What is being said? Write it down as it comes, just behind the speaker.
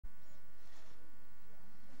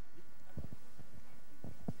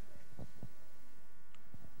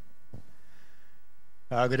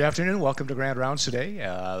Good afternoon. Welcome to Grand Rounds today.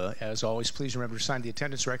 As always, please remember to sign the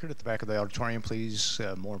attendance record at the back of the auditorium. Please,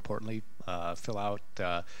 more importantly, fill out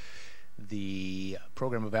the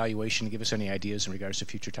program evaluation to give us any ideas in regards to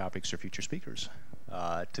future topics or future speakers.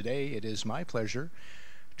 Today, it is my pleasure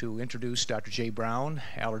to introduce Dr. Jay Brown,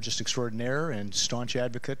 allergist extraordinaire and staunch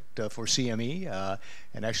advocate for CME,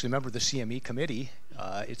 and actually a member of the CME committee.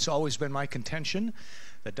 It's always been my contention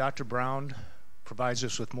that Dr. Brown provides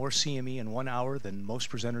us with more CME in 1 hour than most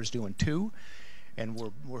presenters do in 2. And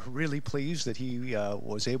we're really pleased that he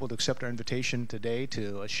was able to accept our invitation today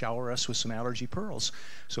to shower us with some Allergy Pearls.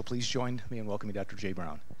 So please join me in welcoming Dr. Jay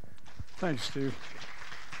Brown. Thanks, Steve.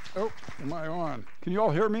 Oh, am I on? Can you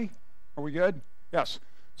all hear me? Are we good? Yes.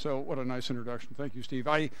 So what a nice introduction. Thank you, Steve.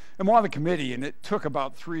 I am on the committee, and it took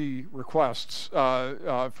about 3 requests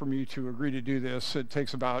for me to agree to do this. It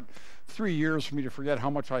takes about 3 years for me to forget how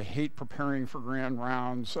much I hate preparing for grand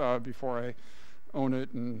rounds before I own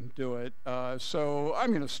it and do it. So I'm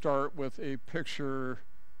going to start with a picture.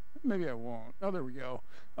 Maybe I won't. Oh, there we go.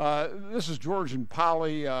 This is George and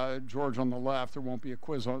Polly. George on the left. There won't be a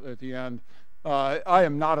quiz at the end. I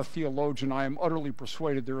am not a theologian. I am utterly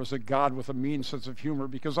persuaded there is a God with a mean sense of humor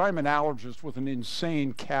because I'm an allergist with an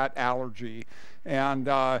insane cat allergy. And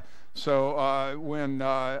so when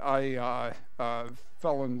I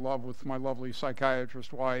fell in love with my lovely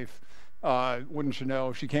psychiatrist wife, wouldn't you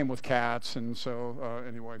know, she came with cats. And so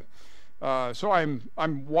anyway, so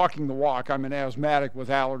I'm walking the walk. I'm an asthmatic with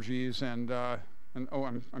allergies and oh,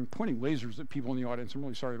 I'm pointing lasers at people in the audience. I'm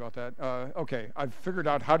really sorry about that. Okay, I've figured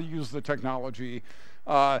out how to use the technology.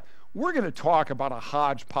 We're going to talk about a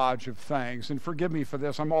hodgepodge of things, and forgive me for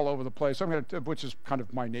this. I'm all over the place. I'm going to, which is kind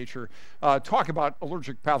of my nature, talk about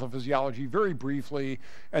allergic pathophysiology very briefly,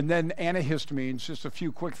 and then antihistamines. Just a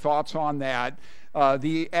few quick thoughts on that.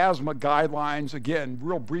 The asthma guidelines, again,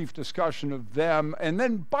 real brief discussion of them, and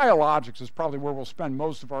then biologics is probably where we'll spend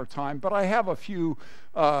most of our time. But I have a few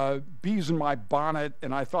bees in my bonnet,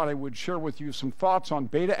 and I thought I would share with you some thoughts on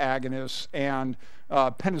beta agonists and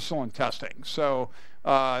penicillin testing. So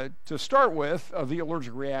to start with, the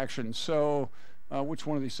allergic reaction. So which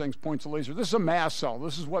one of these things points a laser? This is a mast cell.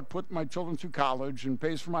 This is what put my children through college and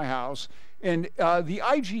pays for my house. And the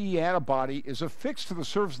IgE antibody is affixed to the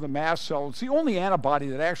surface of the mast cell. It's the only antibody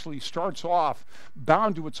that actually starts off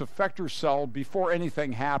bound to its effector cell before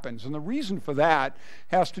anything happens. And the reason for that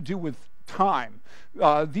has to do with time.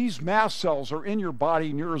 These mast cells are in your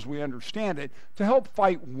body, near as we understand it, to help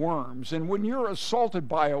fight worms. And when you're assaulted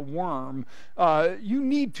by a worm, you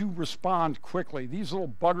need to respond quickly. These little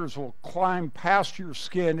buggers will climb past your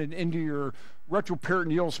skin and into your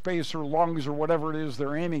retroperitoneal space or lungs or whatever it is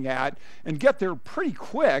they're aiming at and get there pretty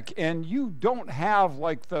quick, and you don't have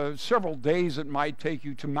like the several days it might take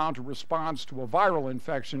you to mount a response to a viral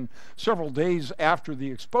infection. Several days after the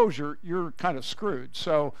exposure, you're kind of screwed.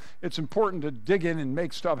 So it's important to dig in and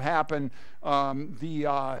make stuff happen.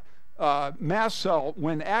 The mast cell,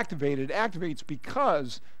 when activated, activates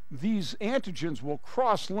because these antigens will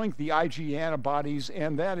cross-link the IgE antibodies,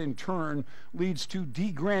 and that in turn leads to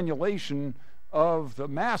degranulation of the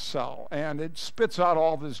mast cell, and it spits out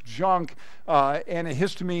all this junk,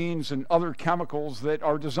 antihistamines and other chemicals that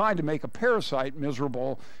are designed to make a parasite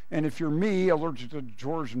miserable. And if you're me, allergic to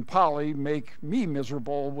George and Polly, make me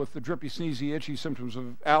miserable with the drippy, sneezy, itchy symptoms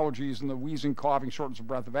of allergies and the wheezing, coughing, shortness of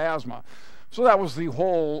breath of asthma. So that was the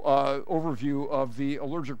whole overview of the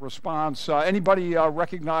allergic response. Anybody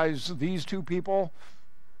recognize these two people?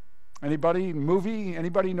 Anybody? Movie?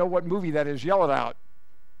 Anybody know what movie that is? Yell it out.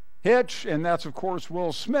 Hitch, and that's of course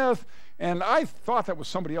Will Smith, and I thought that was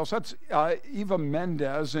somebody else. That's Eva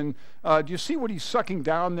Mendes, and do you see what he's sucking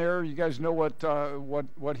down there? You guys know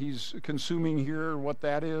what he's consuming here, what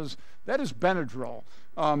that is? That is Benadryl.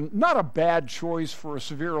 Not a bad choice for a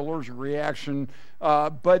severe allergic reaction,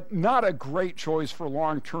 but not a great choice for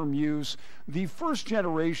long-term use. The first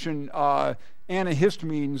generation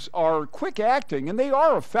antihistamines are quick acting, and they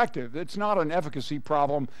are effective. It's not an efficacy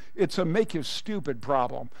problem. It's a make you stupid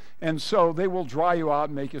problem. And so they will dry you out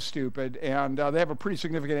and make you stupid, and they have a pretty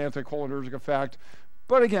significant anticholinergic effect.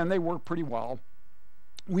 But again, they work pretty well.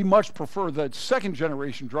 We much prefer the second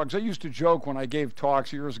generation drugs. I used to joke when I gave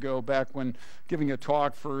talks years ago, back when giving a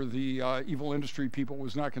talk for the evil industry people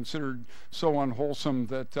was not considered so unwholesome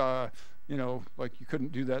that you know, like you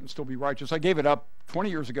couldn't do that and still be righteous. I gave it up 20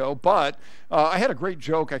 years ago, but I had a great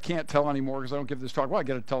joke I can't tell anymore because I don't give this talk. Well, I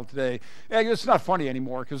get to tell it today. It's not funny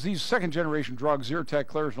anymore because these second generation drugs, Zyrtec,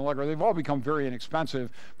 Claritin, Allegra, they've all become very inexpensive.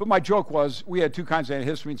 But my joke was we had two kinds of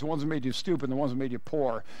antihistamines, the ones that made you stupid and the ones that made you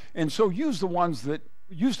poor. And so use the ones that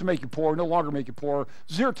used to make you poor, no longer make you poor.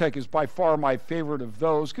 Zyrtec is by far my favorite of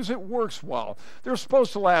those because it works well. They're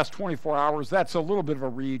supposed to last 24 hours. That's a little bit of a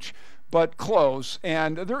reach, but close.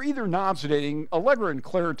 And they're either non-sedating. Allegra and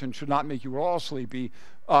Claritin should not make you at all sleepy.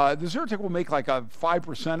 The Zyrtec will make like a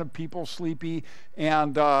 5% of people sleepy,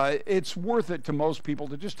 and it's worth it to most people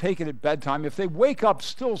to just take it at bedtime. If they wake up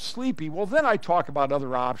still sleepy, well, then I talk about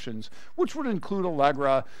other options, which would include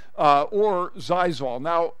Allegra or Xyzal.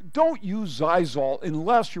 Now, don't use Xyzal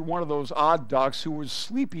unless you're one of those odd ducks who was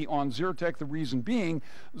sleepy on Zyrtec. The reason being,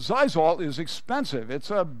 Xyzal is expensive. It's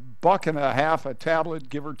 $1.50 a tablet,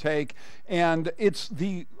 give or take, and it's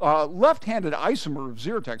the left-handed isomer of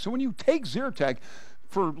Zyrtec. So when you take Zyrtec,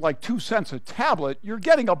 for like 2 cents a tablet, you're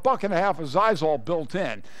getting $1.50 of Xyzal built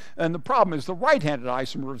in. And the problem is the right-handed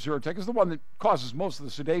isomer of Zyrtec is the one that causes most of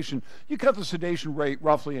the sedation. You cut the sedation rate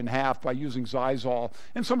roughly in half by using Xyzal.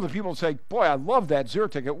 And some of the people say, boy, I love that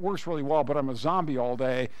Zyrtec. It works really well, but I'm a zombie all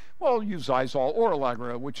day. Well, use Xyzal or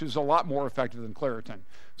Allegra, which is a lot more effective than Claritin.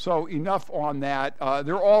 So enough on that.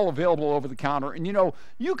 They're all available over the counter. And you know,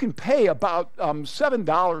 you can pay about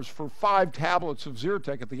 $7 for 5 tablets of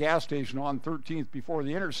Zyrtec at the gas station on 13th before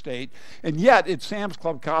the interstate. And yet at Sam's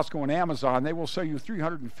Club, Costco, and Amazon, they will sell you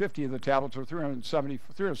 350 of the tablets or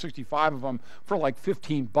 365 of them for like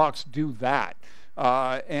 $15. Do that.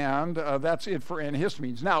 That's it for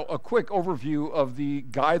antihistamines. Now, a quick overview of the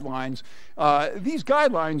guidelines. These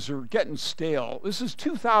guidelines are getting stale. This is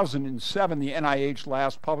 2007, the NIH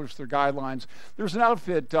last published their guidelines. There's an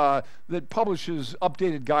outfit that publishes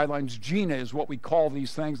updated guidelines. GINA is what we call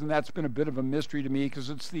these things, and that's been a bit of a mystery to me because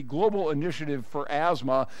it's the Global Initiative for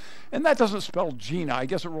Asthma, and that doesn't spell GINA. I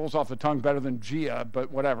guess it rolls off the tongue better than GIA,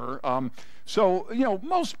 but whatever. So, you know,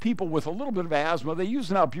 most people with a little bit of asthma, they use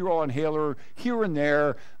an albuterol inhaler here and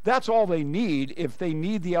there. That's all they need if they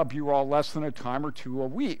need the albuterol less than a time or two a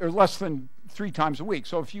week, or less than 3 times a week.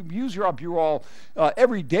 So if you use your albuterol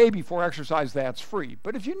every day before exercise, that's free.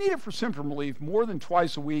 But if you need it for symptom relief more than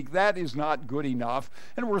twice a week, that is not good enough,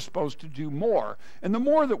 and we're supposed to do more. And the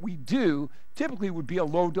more that we do, typically would be a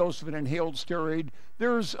low dose of an inhaled steroid.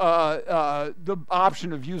 There's the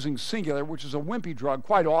option of using Singular, which is a wimpy drug,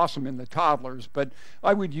 quite awesome in the toddlers, but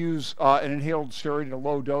I would use an inhaled steroid at a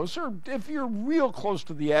low dose, or if you're real close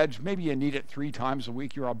to the edge, maybe you need it 3 times a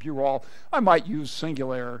week, your albuterol, I might use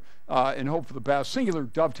Singular and hope for the best. Singular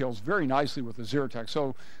dovetails very nicely with the Zyrtec.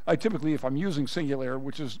 So I typically, if I'm using Singular,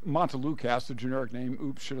 which is Montelukast, the generic name,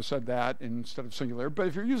 oops, should have said that instead of Singular, but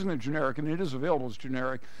if you're using the generic, and it is available as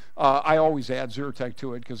generic, I always add Zyrtec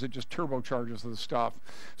to it because it just turbocharges the stuff.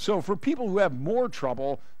 So for people who have more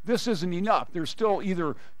trouble, this isn't enough. They're still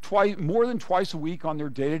either more than twice a week on their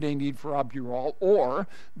day-to-day need for albuterol, or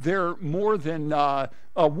they're more than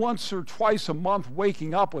once or twice a month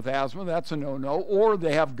waking up with asthma. That's a no-no. Or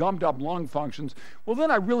they have gummed-up lung functions. Well, then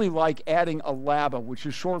I really like adding a LABA, which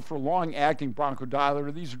is short for long-acting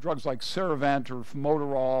bronchodilator. These are drugs like Ceravent or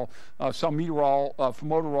Formoterol, Salmeterol,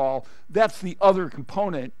 Formoterol. That's the other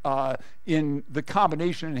component in the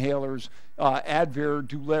combination inhalers, Advair,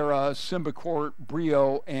 Dulera, Symbicort,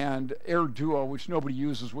 Brio, and Air Duo, which nobody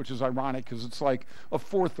uses, which is ironic because it's like a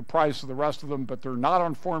fourth the price of the rest of them, but they're not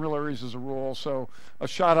on formularies as a rule. So a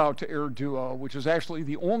shout out to Air Duo, which is actually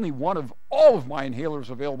the only one of all of my inhalers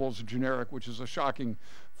available as a generic, which is a shocking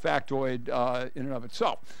factoid in and of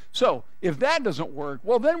itself. So if that doesn't work,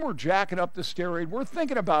 well, then we're jacking up the steroid. We're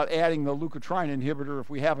thinking about adding the leukotriene inhibitor if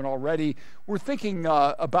we haven't already. We're thinking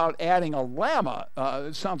about adding a LAMA.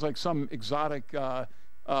 It sounds like some exotic South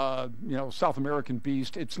American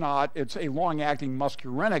beast. It's not. It's a long-acting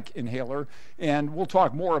muscarinic inhaler, and we'll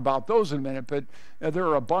talk more about those in a minute, but there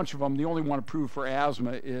are a bunch of them. The only one approved for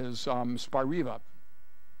asthma is Spiriva.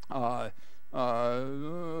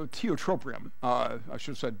 Tiotropium. I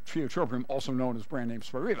should have said tiotropium, also known as brand name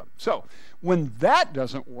Spiriva. So when that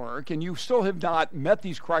doesn't work and you still have not met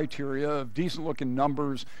these criteria of decent looking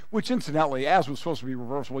numbers, which incidentally, asthma is supposed to be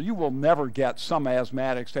reversible, you will never get some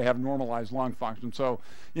asthmatics to have normalized lung function. So,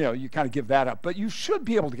 you know, you kind of give that up. But you should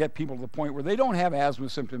be able to get people to the point where they don't have asthma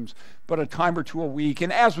symptoms, but a time or two a week,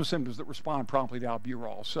 and asthma symptoms that respond promptly to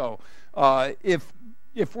albuterol. So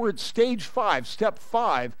if we're at stage 5, step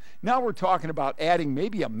 5, now we're talking about adding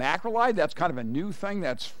maybe a macrolide. That's kind of a new thing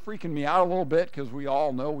that's freaking me out a little bit because we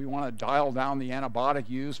all know we want to dial down the antibiotic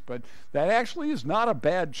use, but that actually is not a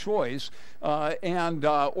bad choice. And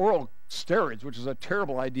oral steroids, which is a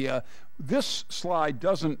terrible idea. this slide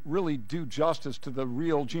doesn't really do justice to the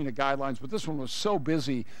real GINA guidelines, but this one was so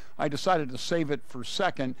busy, I decided to save it for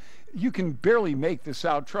second. You can barely make this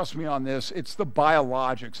out, trust me on this. It's the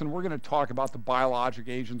biologics, and we're going to talk about the biologic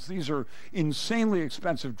agents. These are insanely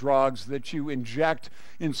expensive drugs that you inject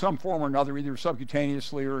in some form or another, either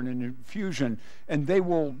subcutaneously or in an infusion, and they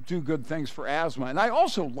will do good things for asthma. And I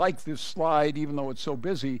also like this slide, even though it's so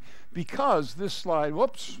busy, because this slide,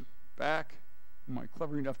 whoops, back. Am I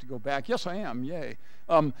clever enough to go back? Yes, I am, yay.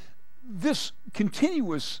 This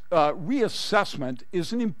continuous reassessment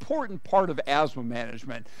is an important part of asthma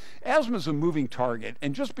management. Asthma is a moving target,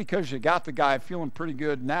 and just because you got the guy feeling pretty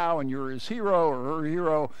good now and you're his hero or her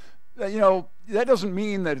hero, you know, that doesn't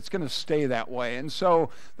mean that it's going to stay that way. And so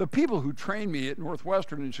the people who trained me at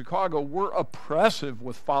Northwestern in Chicago were oppressive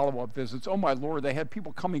with follow-up visits. Oh my Lord, they had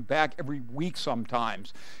people coming back every week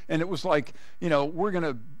sometimes. And it was like, you know, we're going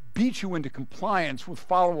to beat you into compliance with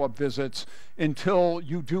follow-up visits until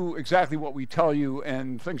you do exactly what we tell you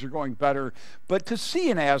and things are going better. But to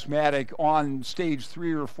see an asthmatic on stage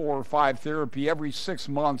 3 or 4 or 5 therapy every 6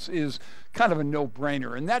 months is kind of a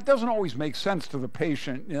no-brainer. And that doesn't always make sense to the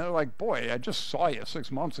patient. You know, like, boy, I just saw you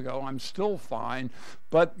 6 months ago. I'm still fine.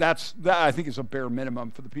 But that I think is a bare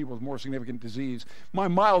minimum for the people with more significant disease. My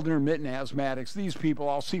mild intermittent asthmatics, these people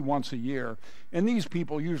I'll see once a year. And these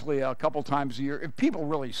people usually a couple times a year. If people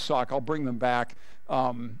really suck, I'll bring them back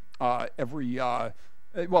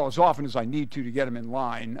well, as often as I need to get them in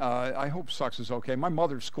line. I hope sucks is okay. My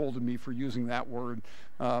mother scolded me for using that word.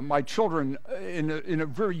 My children, in a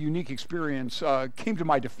very unique experience, came to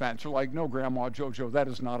my defense. They're like, no, Grandma, Jojo, that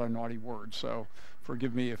is not a naughty word, so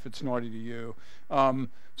forgive me if it's naughty to you.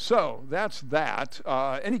 So that's that.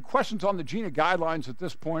 Any questions on the GINA guidelines at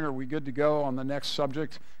this point? Are we good to go on the next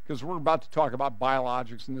subject? Because we're about to talk about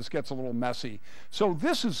biologics, and this gets a little messy. So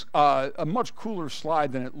this is a much cooler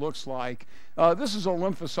slide than it looks like. This is a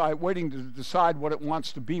lymphocyte waiting to decide what it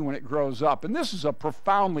wants to be when it grows up. And this is a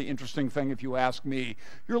profoundly interesting thing if you ask me.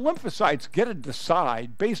 Your lymphocytes get to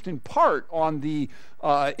decide, based in part on the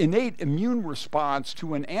innate immune response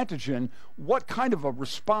to an antigen, what kind of a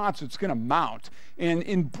response it's going to mount. And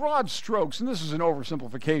in broad strokes, and this is an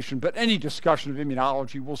oversimplification, but any discussion of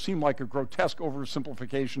immunology will seem like a grotesque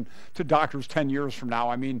oversimplification to doctors 10 years from now.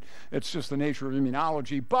 I mean, it's just the nature of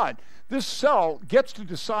immunology. But this cell gets to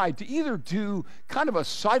decide to either do kind of a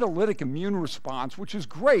cytolytic immune response, which is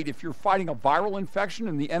great if you're fighting a viral infection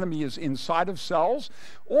and the enemy is inside of cells,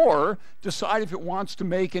 or decide if it wants to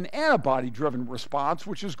make an antibody-driven response,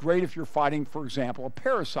 which is great if you're fighting, for example, a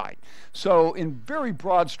parasite. So in very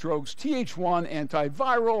broad strokes, Th1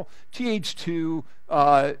 antiviral, Th2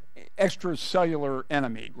 extracellular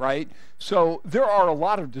enemy, right? So there are a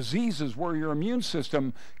lot of diseases where your immune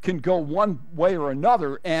system can go one way or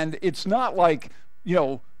another, and it's not like, you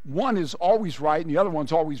know, one is always right and the other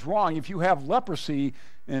one's always wrong. If you have leprosy,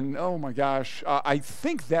 and oh my gosh, I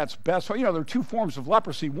think that's best. So, you know, there are 2 forms of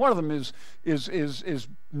leprosy. One of them is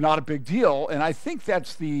not a big deal, and I think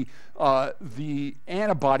that's the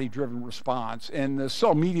antibody-driven response, and the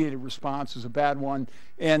cell-mediated response is a bad one.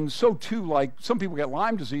 And so too, like some people get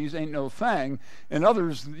Lyme disease, ain't no thing, and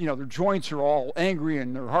others, you know, their joints are all angry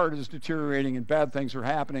and their heart is deteriorating and bad things are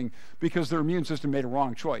happening because their immune system made a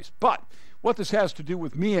wrong choice. But what this has to do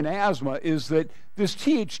with me and asthma is that this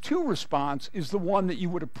Th2 response is the one that you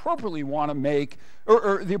would appropriately want to make,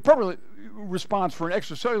 or the appropriate response for an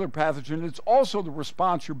extracellular pathogen. It's also the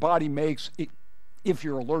response your body makes if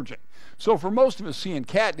you're allergic. So for most of us seeing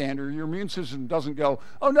cat dander, your immune system doesn't go,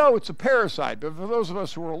 oh no, it's a parasite. But for those of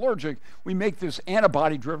us who are allergic, we make this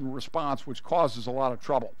antibody-driven response, which causes a lot of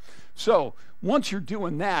trouble. So once you're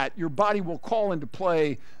doing that, your body will call into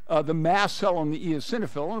play the mast cell and the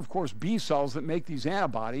eosinophil, and of course B cells that make these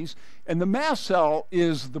antibodies. And the mast cell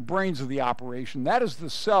is the brains of the operation. That is the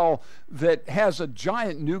cell that has a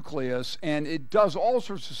giant nucleus, and it does all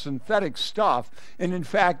sorts of synthetic stuff. And in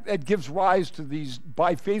fact, it gives rise to these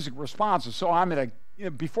biphasic responses. So I'm at a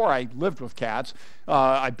before I lived with cats,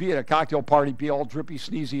 I'd be at a cocktail party, be all drippy,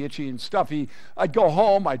 sneezy, itchy, and stuffy. I'd go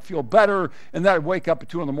home, I'd feel better, and then I'd wake up at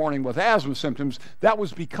 2 in the morning with asthma symptoms. That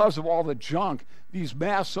was because of all the junk these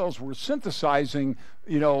mast cells were synthesizing.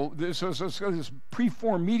 You know, this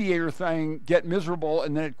preformed mediator thing get miserable,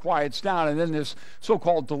 and then it quiets down, and then this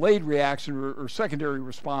so-called delayed reaction or secondary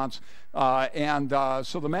response, so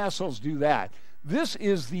the mast cells do that. This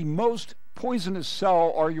is the most poisonous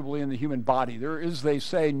cell, arguably, in the human body. There is, they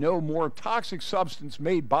say, no more toxic substance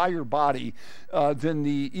made by your body than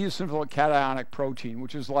the eosinophilic cationic protein,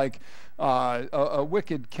 which is like a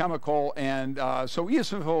wicked chemical. And so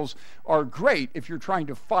eosinophils are great if you're trying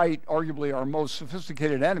to fight, arguably, our most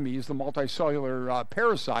sophisticated enemies, the multicellular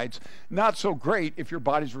parasites. Not so great if your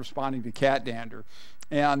body's responding to cat dander.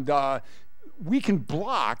 And we can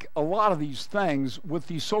block a lot of these things with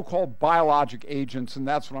these so-called biologic agents, and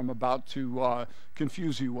that's what I'm about to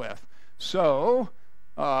confuse you with. So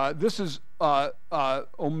this is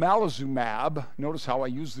omalizumab. Notice how I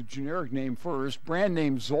use the generic name first, brand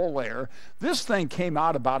name Xolair. This thing came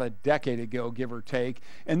out about a decade ago, give or take,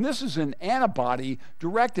 and this is an antibody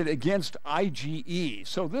directed against IgE.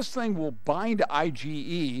 So this thing will bind to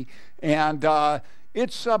IgE, and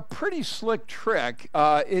it's a pretty slick trick.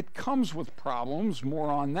 It comes with problems, more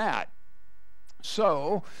on that.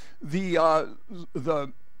 So the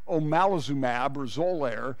omalizumab, or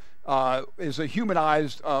Xolair, is a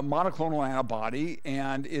humanized monoclonal antibody,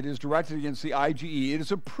 and it is directed against the IgE. It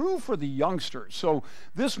is approved for the youngsters, so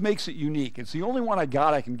this makes it unique. It's the only one I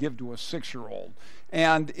can give to a 6-year-old,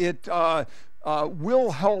 and it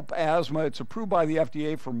will help asthma. It's approved by the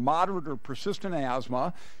FDA for moderate or persistent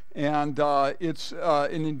asthma, and it's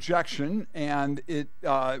an injection, and it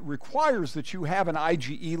requires that you have an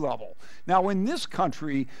IgE level. Now, in this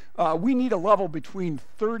country, we need a level between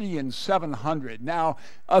 30 and 700. Now,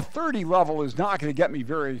 a 30 level is not going to get me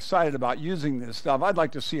very excited about using this stuff. I'd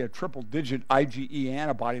like to see a triple-digit IgE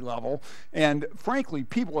antibody level, and frankly,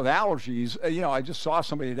 people with allergies, I just saw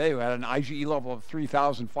somebody today who had an IgE level of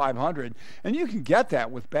 3,500, and you can get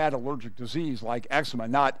that with bad allergic disease like eczema,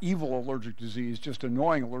 not evil allergic disease, just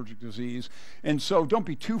annoying allergic disease. And so don't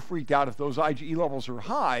be too freaked out if those IgE levels are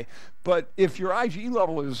high, but if your IgE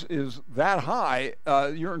level is that high,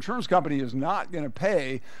 your insurance company is not going to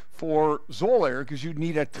pay for Xolair because you'd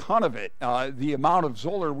need a ton of it. The amount of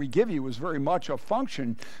Xolair we give you is very much a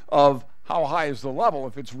function of how high is the level.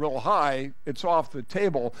 If it's real high, it's off the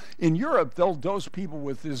table. In Europe, they'll dose people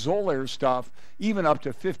with this Xolair stuff even up to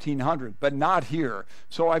 1,500, but not here.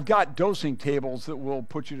 So I've got dosing tables that will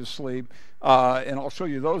put you to sleep, and I'll show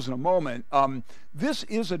you those in a moment. This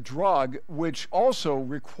is a drug which also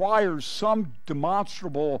requires some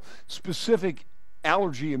demonstrable specific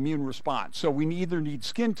allergy immune response. So we either need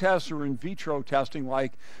skin tests or in vitro testing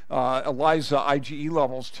like ELISA IgE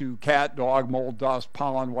levels to cat, dog, mold, dust,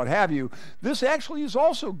 pollen, what have you. This actually is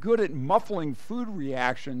also good at muffling food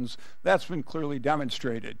reactions. That's been clearly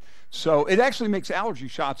demonstrated. So it actually makes allergy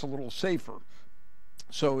shots a little safer.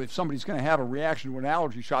 So if somebody's going to have a reaction to an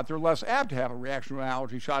allergy shot, they're less apt to have a reaction to an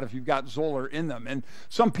allergy shot if you've got Xolair in them. And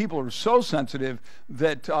some people are so sensitive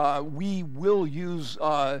that we will use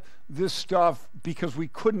this stuff because we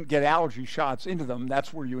couldn't get allergy shots into them.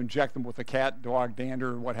 That's where you inject them with a cat, dog,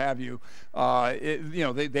 dander, what have you.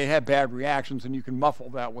 They have bad reactions, and you can muffle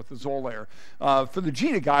that with the Xolair. For the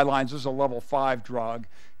GINA guidelines, this is a level 5 drug,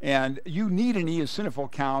 and you need an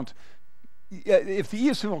eosinophil count. If the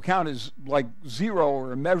eosinophil count is like 0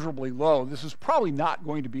 or immeasurably low, this is probably not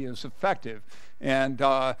going to be as effective. And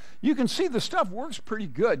you can see the stuff works pretty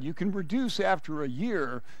good. You can reduce after a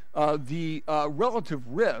year the relative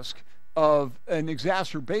risk of an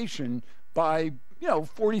exacerbation by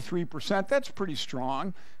 43%. That's pretty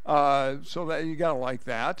strong. So that you gotta like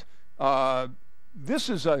that. This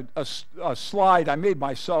is a slide I made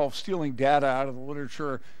myself, stealing data out of the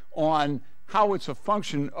literature on how it's a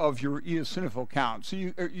function of your eosinophil count. So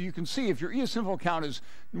you can see if your eosinophil count is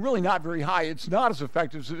really not very high, it's not as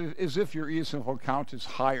effective as if your eosinophil count is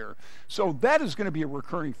higher. So that is going to be a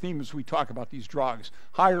recurring theme as we talk about these drugs.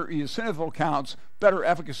 Higher eosinophil counts, better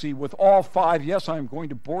efficacy with all 5. Yes, I'm going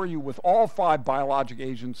to bore you with all 5 biologic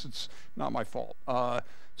agents. It's not my fault.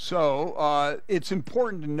 So it's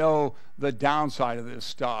important to know the downside of this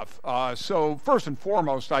stuff. So first and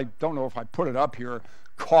foremost, I don't know if I put it up here,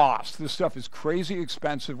 cost. This stuff is crazy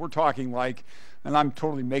expensive. We're talking like, and I'm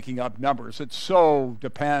totally making up numbers, it so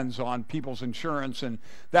depends on people's insurance, and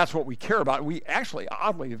that's what we care about. We actually,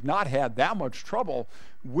 oddly, have not had that much trouble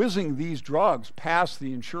whizzing these drugs past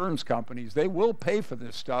the insurance companies. They will pay for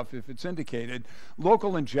this stuff if it's indicated.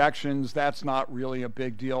 Local injections, that's not really a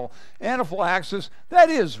big deal. Anaphylaxis, that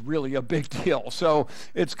is really a big deal. So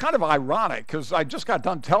it's kind of ironic because I just got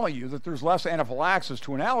done telling you that there's less anaphylaxis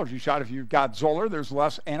to an allergy shot if you've got Xolair. There's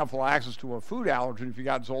less anaphylaxis to a food allergen if you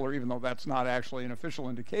got Xolair, even though that's not actually an official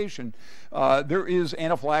indication. There is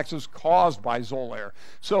anaphylaxis caused by Xolair.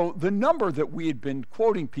 So the number that we had been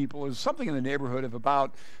quoting people is something in the neighborhood of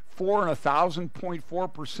about 4 in 1,000,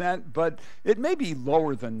 0.4%, but it may be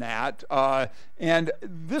lower than that. And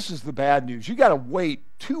this is the bad news. You got to wait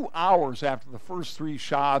 2 hours after the first 3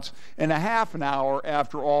 shots and a half an hour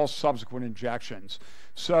after all subsequent injections.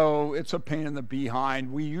 So it's a pain in the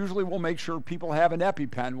behind. We usually will make sure people have an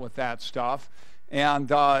EpiPen with that stuff. And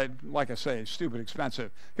like I say, stupid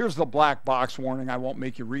expensive. Here's the black box warning. I won't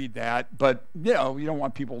make you read that. But, you know, you don't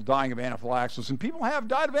want people dying of anaphylaxis. And people have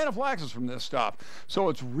died of anaphylaxis from this stuff. So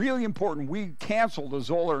it's really important. We canceled a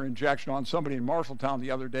Xolair injection on somebody in Marshalltown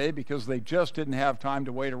the other day because they just didn't have time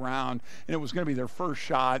to wait around. And it was going to be their first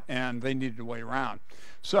shot, and they needed to wait around.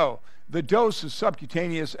 So the dose is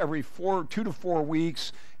subcutaneous every 2 to 4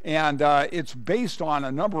 weeks. And it's based on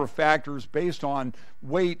a number of factors, based on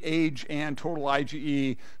weight, age, and total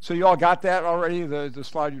IgE. So you all got that already, the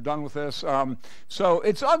slide, you're done with this. So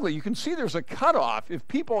it's ugly. You can see there's a cutoff. If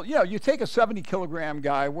people, you know, you take a 70-kilogram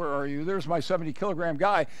guy, where are you? There's my 70-kilogram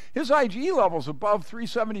guy. His IgE level's above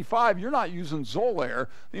 375. You're not using Xolair.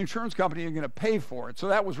 The insurance company is going to pay for it. So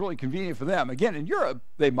that was really convenient for them. Again, in Europe,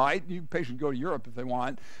 they might. You patient go to Europe if they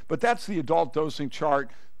want. But that's the adult dosing chart.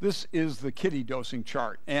 This is the kiddie dosing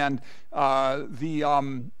chart. And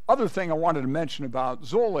the other thing I wanted to mention about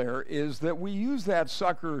Xolair is that we use that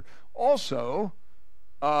sucker also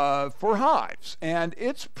for hives, and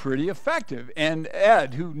it's pretty effective. And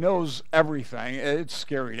Ed, who knows everything, it's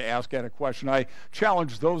scary to ask Ed a question. I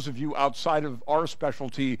challenge those of you outside of our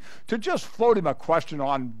specialty to just float him a question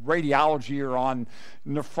on radiology or on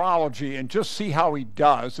nephrology and just see how he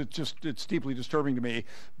does. It's deeply disturbing to me.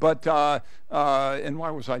 But and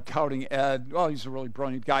why was I touting Ed? Well, he's a really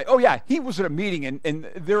brilliant guy. Oh yeah, he was at a meeting, and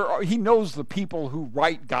he knows the people who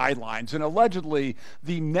write guidelines, and allegedly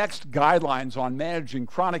the next guidelines on managing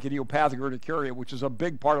chronic idiopathic urticaria, which is a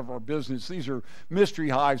big part of our business. These are mystery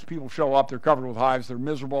hives. People show up, they're covered with hives, they're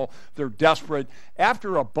miserable, they're desperate.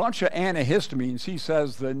 After a bunch of antihistamines, he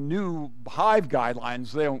says the new hive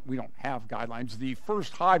guidelines, we don't have guidelines. The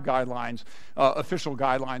first hive guidelines, official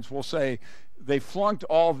guidelines, will say they flunked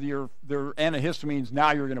all of their antihistamines.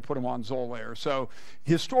 Now you're going to put them on Xolair. So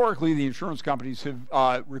historically, the insurance companies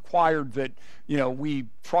have required that we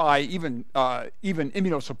try even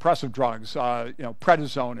immunosuppressive drugs,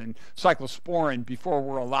 prednisone and cyclosporin before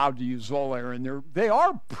we're allowed to use Xolair. And they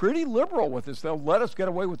are pretty liberal with this. They'll let us get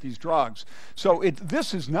away with these drugs. So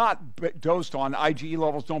this is not dosed on IgE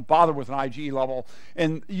levels. Don't bother with an IgE level.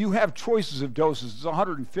 And you have choices of doses. It's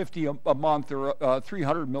 150 a month or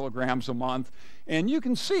 300 milligrams a month. And you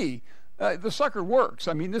can see the sucker works.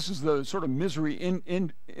 I mean, this is the sort of misery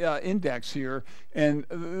index here. And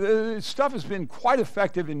the stuff has been quite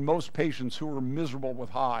effective in most patients who are miserable with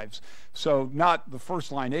hives. So not the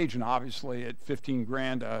first-line agent, obviously, at 15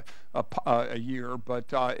 grand a year,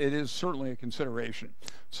 but it is certainly a consideration.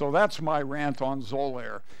 So that's my rant on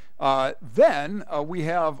Xolair. Then we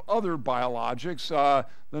have other biologics.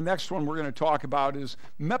 The next one we're going to talk about is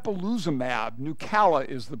mepolizumab. Nucala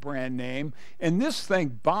is the brand name. And this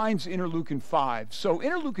thing binds interleukin-5. So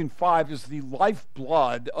interleukin-5 is the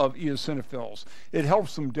lifeblood of eosinophils. It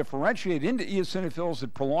helps them differentiate into eosinophils.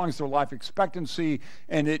 It prolongs their life expectancy,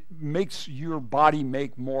 and it makes your body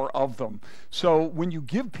make more of them. So when you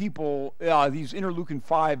give people these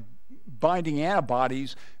interleukin-5 binding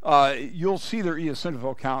antibodies, you'll see their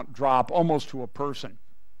eosinophil count drop almost to a person.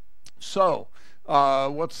 So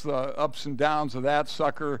what's the ups and downs of that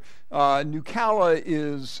sucker? Nucala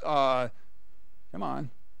is, come on,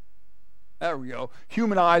 there we go,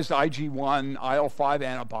 humanized IgG1 IL-5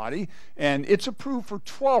 antibody, and it's approved for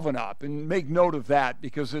 12 and up. And make note of that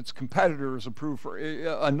because its competitor is approved for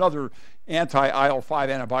another anti-IL-5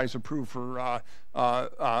 antibody is approved for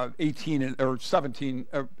 18 or 17,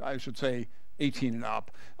 I should say 18 and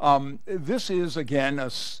up. This is, again,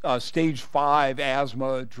 a stage 5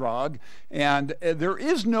 asthma drug, and there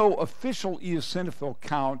is no official eosinophil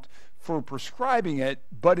count for prescribing it,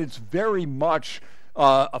 but it's very much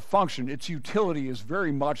a function. Its utility is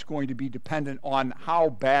very much going to be dependent on how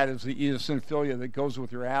bad is the eosinophilia that goes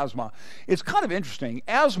with your asthma. It's kind of interesting.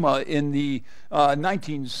 Asthma in the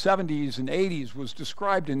 1970s and 80s was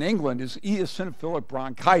described in England as eosinophilic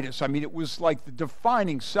bronchitis. I mean, it was like the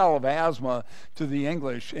defining cell of asthma to the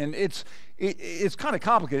English, and it's kind of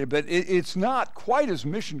complicated, but it's not quite as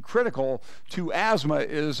mission critical to asthma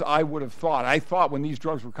as I would have thought. I thought when these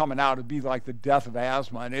drugs were coming out, it'd be like the death of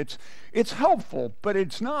asthma, and it's helpful, but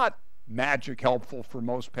it's not magic helpful for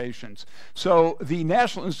most patients. So the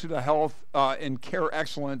National Institute of Health and Care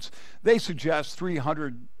Excellence, they suggest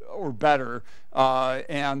 300 or better,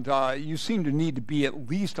 and you seem to need to be at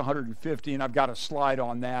least 150, and I've got a slide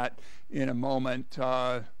on that in a moment.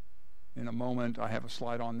 in a moment. I have a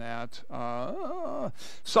slide on that.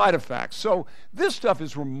 Side effects. So this stuff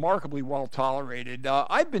is remarkably well tolerated.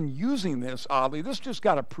 I've been using this, oddly. This just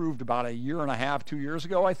got approved about a year and a half, 2 years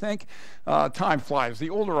ago, I think. Time flies. The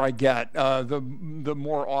older I get, the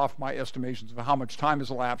more off my estimations of how much time has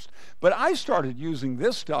elapsed. But I started using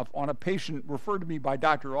this stuff on a patient referred to me by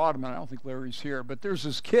Dr. Audeman. I don't think Larry's here, but there's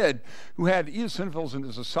this kid who had eosinophils in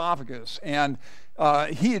his esophagus, and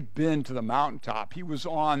he had been to the mountaintop. He was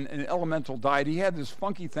on an elemental diet. He had this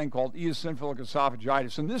funky thing called eosinophilic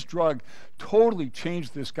esophagitis, and this drug totally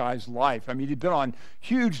changed this guy's life. I mean, he'd been on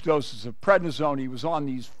huge doses of prednisone. He was on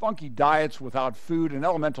these funky diets without food. An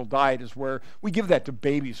elemental diet is where we give that to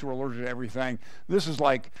babies who are allergic to everything. This is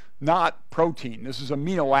like not protein. This is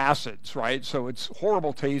amino acids, right? So it's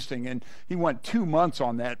horrible tasting, and he went 2 months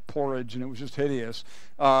on that porridge, and it was just hideous.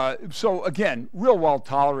 So again, real well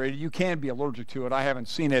tolerated. You can be allergic to it. I haven't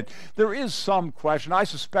seen it. There is some question. I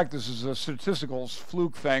suspect this is a statistical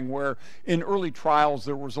fluke thing where in early trials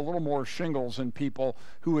there was a little more shingles in people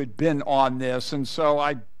who had been on this, and so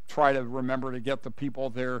I try to remember to get the people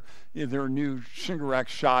their new Shingrix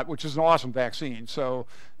shot, which is an awesome vaccine. So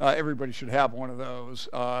everybody should have one of those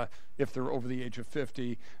if they're over the age of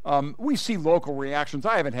 50. We see local reactions.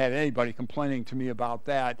 I haven't had anybody complaining to me about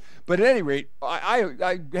that. But at any rate,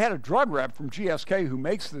 I had a drug rep from GSK who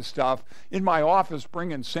makes this stuff in my office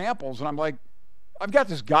bring in samples, and I'm like, I've got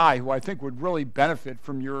this guy who I think would really benefit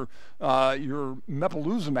from your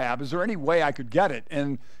mepolizumab. Is there any way I could get it?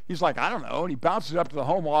 And he's like, I don't know. And he bounces it up to the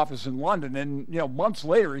home office in London. And months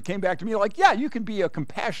later, he came back to me like, yeah, you can be a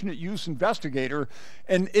compassionate use investigator.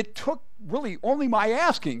 And it took really only my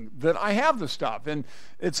asking that I have the stuff. And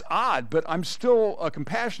it's odd, but I'm still a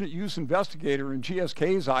compassionate use investigator in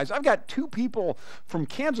GSK's eyes. I've got 2 people from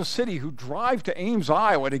Kansas City who drive to Ames,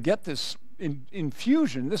 Iowa to get this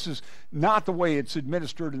infusion. This is not the way it's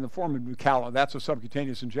administered in the form of Nucala. That's a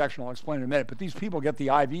subcutaneous injection. I'll explain in a minute. But these people get the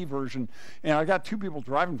IV version, and I got 2 people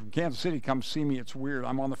driving from Kansas City to come see me. It's weird.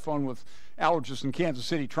 I'm on the phone with allergists in Kansas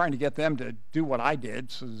City trying to get them to do what I did.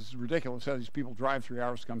 So it's ridiculous how these people drive 3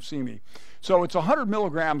 hours to come see me. So it's 100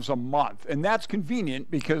 milligrams a month, and that's convenient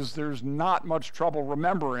because there's not much trouble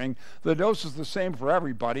remembering. The dose is the same for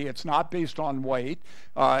everybody. It's not based on weight,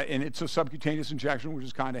 and it's a subcutaneous injection, which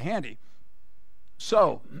is kind of handy.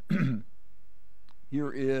 So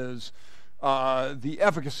here is the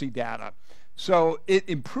efficacy data. So it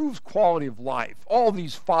improves quality of life. All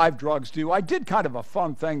these 5 drugs do. I did kind of a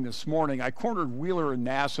fun thing this morning. I cornered Wheeler and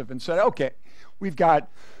Nassif and said, okay, we've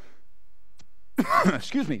got,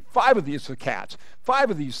 excuse me, 5 of these, the cats,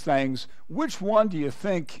 5 of these things. Which one do you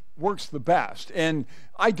think works the best? And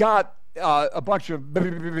I got a bunch of,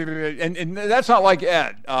 and that's not like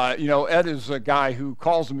Ed. Ed is a guy who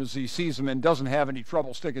calls him as he sees him and doesn't have any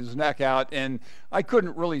trouble sticking his neck out. And I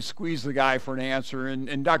couldn't really squeeze the guy for an answer.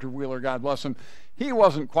 And Dr. Wheeler, God bless him, he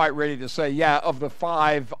wasn't quite ready to say, yeah, of the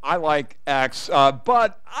 5, I like X.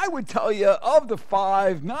 But I would tell you, of the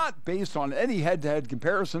 5, not based on any head-to-head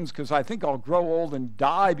comparisons, because I think I'll grow old and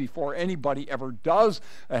die before anybody ever does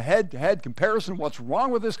a head-to-head comparison. What's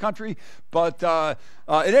wrong with this country? But at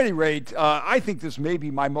any rate, I think this may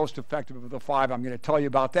be my most effective of the 5 I'm going to tell you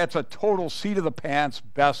about. That's a total seat-of-the-pants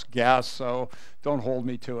best guess, so don't hold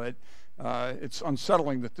me to it. It's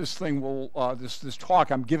unsettling that this thing will, this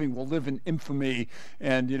talk I'm giving will live in infamy,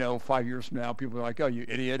 and 5 years from now, people are like, "Oh, you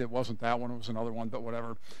idiot! It wasn't that one; it was another one." But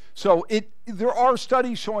whatever. So there are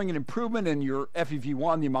studies showing an improvement in your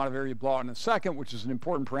FEV1, the amount of area you blow out in a second, which is an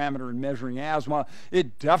important parameter in measuring asthma.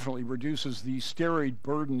 It definitely reduces the steroid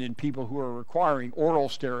burden in people who are requiring oral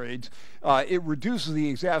steroids. It reduces the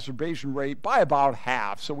exacerbation rate by about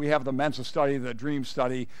half. So we have the Mensa study, the DREAM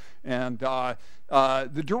study, and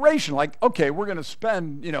the duration, like, okay, we're going to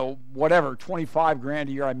spend, whatever, 25 grand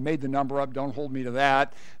a year. I made the number up. Don't hold me to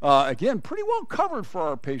that. Again, pretty well covered for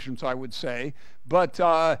our patients, I would say. But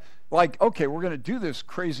okay, we're going to do this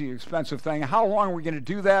crazy expensive thing. How long are we going to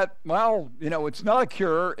do that? Well, it's not a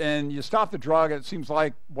cure, and you stop the drug, and it seems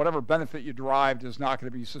like whatever benefit you derived is not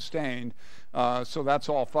going to be sustained. So that's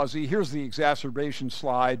all fuzzy. Here's the exacerbation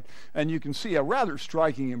slide, and you can see a rather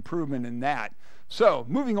striking improvement in that. So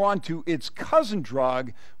moving on to its cousin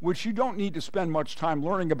drug, which you don't need to spend much time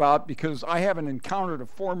learning about because I haven't encountered a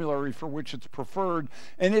formulary for which it's preferred,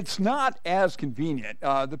 and it's not as convenient.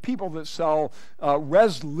 The people that sell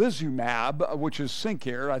Reslizumab, which is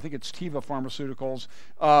Syncare, I think it's Teva Pharmaceuticals,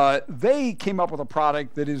 they came up with a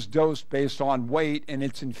product that is dosed based on weight, and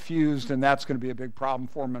it's infused, and that's going to be a big problem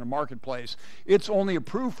for them in a marketplace. It's only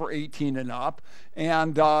approved for 18 and up,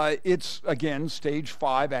 and it's, again, stage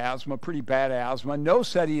 5 asthma, pretty bad asthma. asthma, no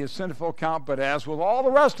set eosinophil count, but as with all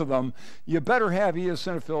the rest of them, you better have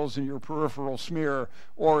eosinophils in your peripheral smear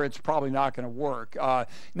or it's probably not going to work.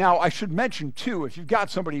 Now, I should mention, too, if you've got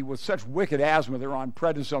somebody with such wicked asthma, they're on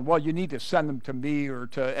prednisone, well, you need to send them to me or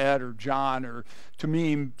to Ed or John or to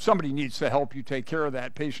me. Somebody needs to help you take care of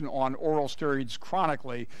that patient on oral steroids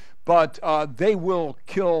chronically. But they will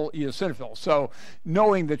kill eosinophils. So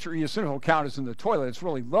knowing that your eosinophil count is in the toilet, it's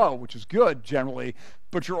really low, which is good generally,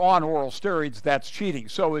 but you're on oral steroids, that's cheating.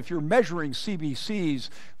 So if you're measuring CBCs,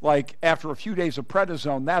 like after a few days of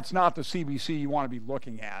prednisone, that's not the CBC you want to be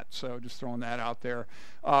looking at. So just throwing that out there.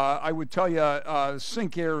 I would tell you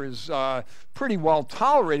sink air is pretty well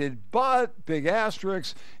tolerated, but big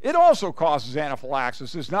asterisks, it also causes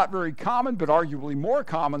anaphylaxis. It's not very common, but arguably more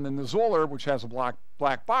common than the Zoller, which has a black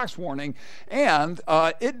box warning, and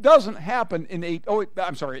it doesn't happen in it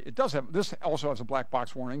does have, this also has a black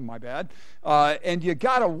box warning, my bad, and you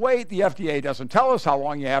gotta wait. The FDA doesn't tell us how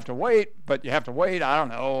long you have to wait, but you have to wait. I don't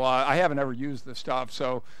know, I haven't ever used this stuff,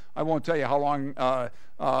 so I won't tell you how long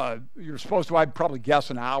you're supposed to. I'd probably guess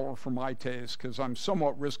an hour for my taste, because I'm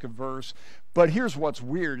somewhat risk averse. But here's what's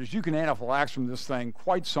weird, is you can anaphylax from this thing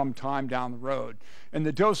quite some time down the road. And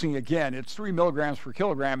the dosing, again, it's 3 milligrams per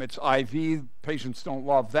kilogram. It's IV. Patients don't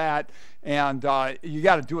love that. And you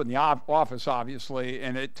got to do it in the office, obviously,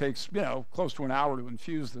 and it takes, close to an hour to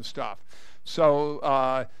infuse this stuff.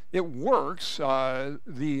 So it works.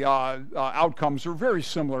 The outcomes are very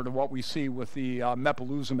similar to what we see with the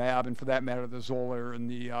mepolizumab, and for that matter, the Zoller and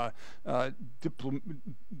the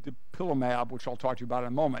dupilumab, which I'll talk to you about in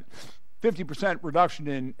a moment. 50%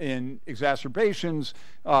 reduction in exacerbations.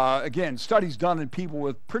 Again, studies done in people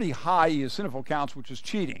with pretty high eosinophil counts, which is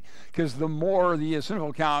cheating, because the more the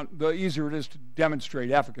eosinophil count, the easier it is to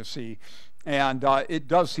demonstrate efficacy. And it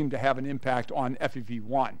does seem to have an impact on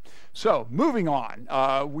FEV1. So moving on,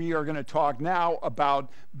 we are going to talk now about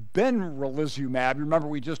benralizumab. Remember,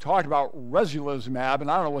 we just talked about rezulizumab, and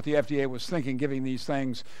I don't know what the FDA was thinking, giving these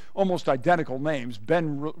things almost identical names,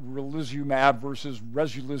 benralizumab versus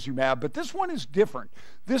rezulizumab, but this one is different.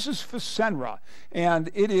 This is Fasenra, and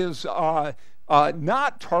it is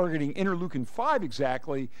not targeting interleukin-5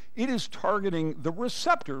 exactly. It is targeting the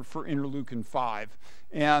receptor for interleukin-5.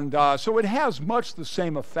 And so it has much the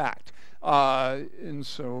same effect. And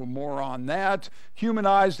so more on that.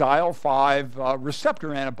 Humanized IL-5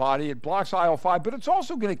 receptor antibody. It blocks IL-5, but it's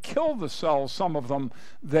also going to kill the cells, some of them,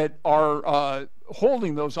 that are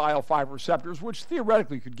holding those IL-5 receptors, which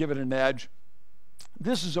theoretically could give it an edge.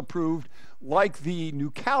 This is approved, like the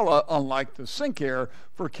Nucala, unlike the Syncare,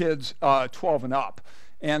 for kids 12 and up.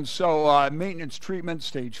 And so maintenance treatment,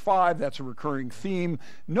 stage 5, that's a recurring theme.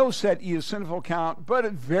 No set eosinophil count, but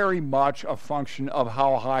it very much a function of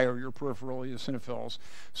how high are your peripheral eosinophils.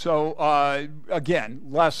 So again,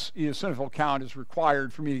 less eosinophil count is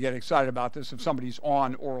required for me to get excited about this if somebody's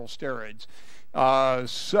on oral steroids.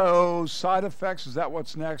 So side effects, is that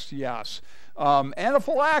what's next? Yes.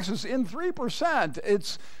 Anaphylaxis in 3%.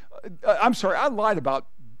 It's, I'm sorry, I lied about,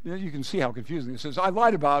 you can see how confusing this is. I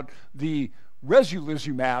lied about the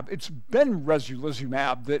rezulizumab. It's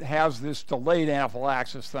benralizumab that has this delayed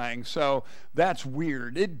anaphylaxis thing, so that's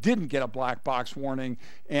weird. It didn't get a black box warning,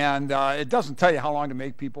 and it doesn't tell you how long to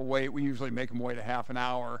make people wait. We usually make them wait a half an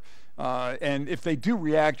hour. And if they do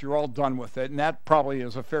react, you're all done with it, and that probably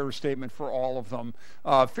is a fair statement for all of them.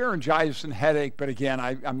 Pharyngitis and headache, but again,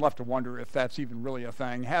 I'm left to wonder if that's even really a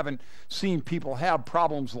thing. Haven't seen people have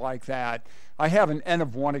problems like that. I have an N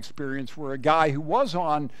of 1 experience where a guy who was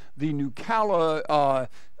on the Nucala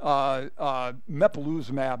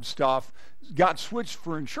mepolizumab stuff got switched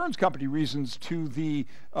for insurance company reasons to the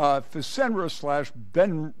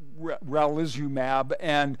Fasenra/benralizumab,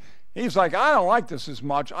 and he's like, I don't like this as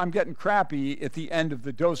much. I'm getting crappy at the end of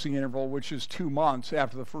the dosing interval, which is 2 months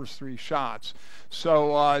after the first 3 shots.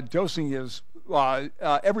 So dosing is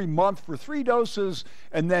every month for 3 doses,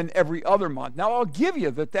 and then every other month. Now, I'll give you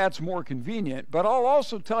that that's more convenient, but I'll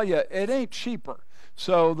also tell you it ain't cheaper.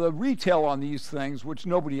 So the retail on these things, which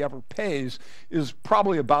nobody ever pays, is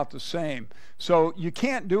probably about the same. So you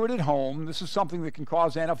can't do it at home. This is something that can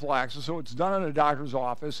cause anaphylaxis, so it's done in a doctor's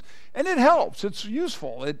office, and it helps. It's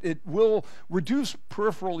useful. It will reduce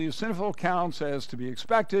peripheral eosinophil counts as to be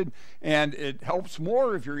expected, and it helps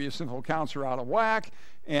more if your eosinophil counts are out of whack.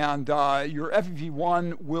 and your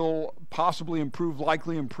FEV1 will possibly improve,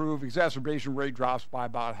 likely improve. Exacerbation rate drops by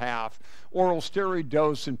about half. Oral steroid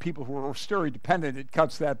dose in people who are steroid dependent, it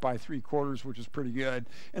cuts that by 3/4, which is pretty good.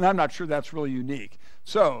 And I'm not sure that's really unique.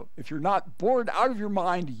 So if you're not bored out of your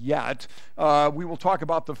mind yet, we will talk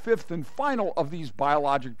about the fifth and final of these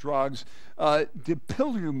biologic drugs,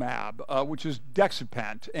 dupilumab, which is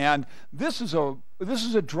Dexapent. And this is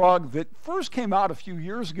a drug that first came out a few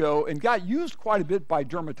years ago and got used quite a bit by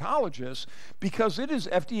dermatologists because it is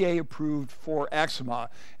FDA approved for eczema.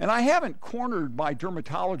 And I haven't cornered my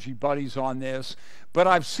dermatology buddies on this, but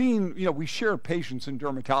I've seen, we share patients in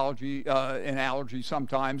dermatology and allergy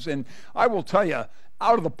sometimes, and I will tell you,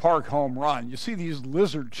 out of the park home run. You see these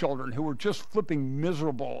lizard children who are just flipping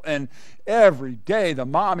miserable, and every day the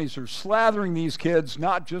mommies are slathering these kids,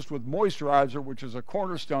 not just with moisturizer, which is a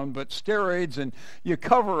cornerstone, but steroids, and you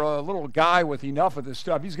cover a little guy with enough of this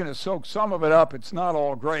stuff, he's going to soak some of it up. It's not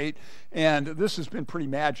all great, and this has been pretty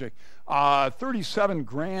magic. 37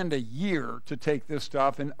 grand a year to take this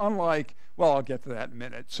stuff, and unlike, well, I'll get to that in a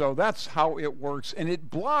minute. So that's how it works, and it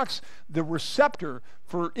blocks the receptor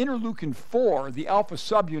for interleukin-4, the alpha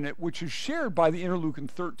subunit, which is shared by the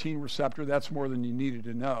interleukin-13 receptor. That's more than you needed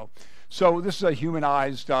to know. So this is a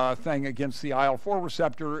humanized thing against the IL-4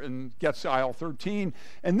 receptor and gets IL-13.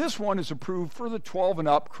 And this one is approved for the 12 and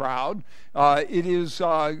up crowd. It is,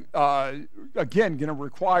 again, going to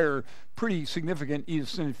require pretty significant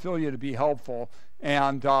eosinophilia to be helpful.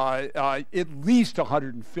 And at least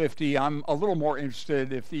 150. I'm a little more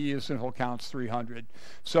interested if the eosinophil count's 300.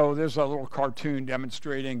 So there's a little cartoon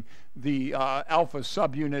demonstrating the alpha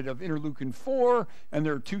subunit of interleukin-4, and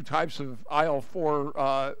there are two types of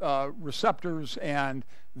IL-4 receptors, and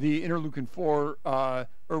the interleukin-4, or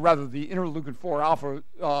rather the interleukin-4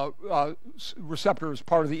 alpha receptor is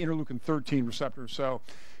part of the interleukin-13 receptor. So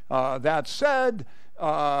that said,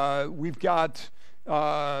 we've got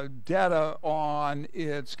data on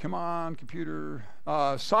its, come on, computer,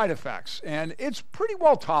 side effects, and it's pretty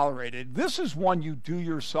well tolerated. This is one you do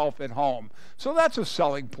yourself at home, so that's a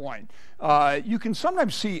selling point. You can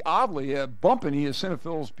sometimes see, oddly, a bump in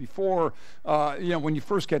eosinophils before, when you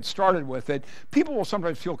first get started with it. People will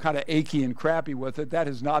sometimes feel kind of achy and crappy with it. That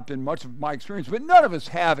has not been much of my experience, but none of us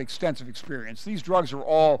have extensive experience. These drugs are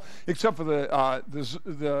all, except for the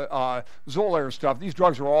Xolair stuff, these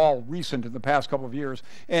drugs are all recent in the past couple of years.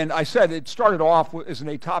 And I said it started off as an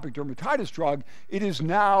atopic dermatitis drug. It is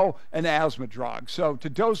now an asthma drug. So to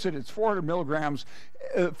dose it, it's 400 milligrams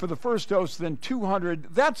for the first dose, then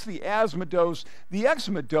 200. That's the asthma dose. The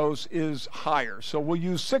eczema dose is higher. So we'll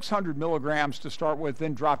use 600 milligrams to start with,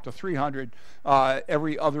 then drop to 300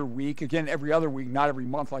 every other week. Again, every other week, not every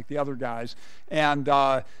month like the other guys. And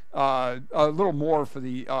a little more for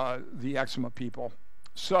the eczema people.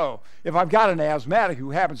 So if I've got an asthmatic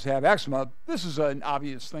who happens to have eczema, this is an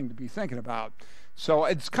obvious thing to be thinking about. So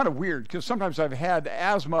it's kind of weird because sometimes I've had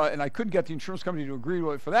asthma and I couldn't get the insurance company to agree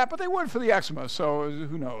with it for that, but they would for the eczema, so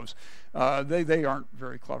who knows. They aren't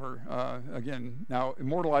very clever. Again, now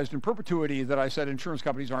immortalized in perpetuity that I said insurance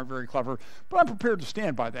companies aren't very clever, but I'm prepared to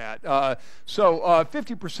stand by that. So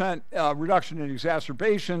 50% reduction in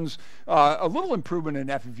exacerbations, a little improvement in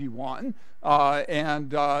FEV1,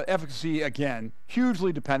 and efficacy, again,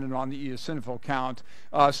 hugely dependent on the eosinophil count.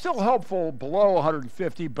 Still helpful below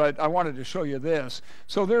 150, but I wanted to show you this.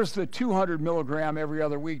 So there's the 200 milligram every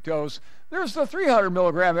other week dose. There's the 300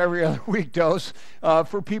 milligram every other week dose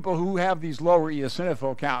for people who have these lower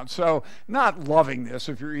eosinophil counts. So not loving this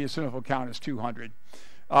if your eosinophil count is 200.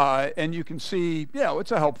 And you can see,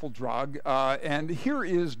 it's a helpful drug. And here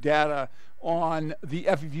is data on the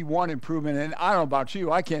FEV1 improvement, and I don't know about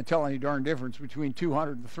you, I can't tell any darn difference between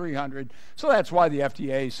 200 and 300, so that's why the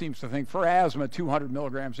FDA seems to think for asthma, 200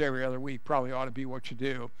 milligrams every other week probably ought to be what you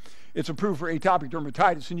do. It's approved for atopic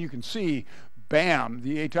dermatitis, and you can see, bam,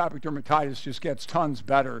 the atopic dermatitis just gets tons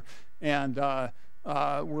better, and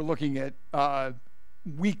we're looking at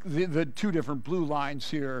the two different blue lines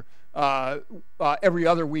here. Every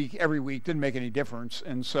other week, every week didn't make any difference,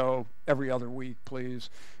 and so every other week, please.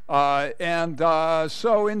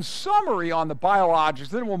 So in summary on the biologics,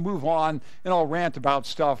 then we'll move on and I'll rant about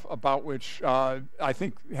stuff about which I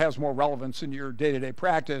think has more relevance in your day-to-day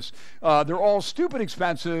practice. They're all stupid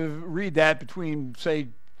expensive. Read that between, say,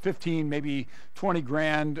 15, maybe 20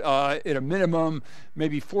 grand at a minimum,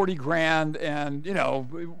 maybe 40 grand, and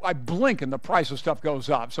I blink and the price of stuff goes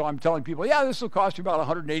up. So I'm telling people, yeah, this will cost you about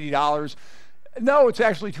 $180. No, it's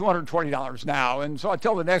actually $220 now. And so I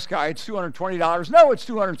tell the next guy it's $220. No, it's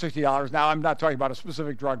 $260 now. I'm not talking about a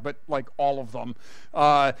specific drug, but like all of them.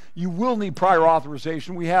 You will need prior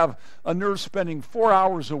authorization. We have a nurse spending 4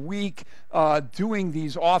 hours a week doing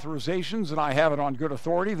these authorizations, and I have it on good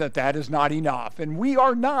authority that that is not enough. And we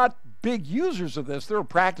are not big users of this. There are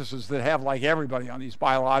practices that have like everybody on these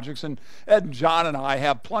biologics, and Ed and John and I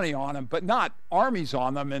have plenty on them, but not armies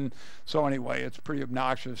on them. And so anyway, it's pretty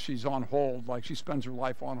obnoxious. She's on hold, like she spends her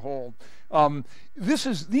life on hold. All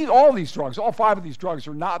these drugs, all 5 of these drugs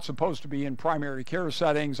are not supposed to be in primary care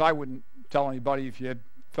settings. I wouldn't tell anybody if you had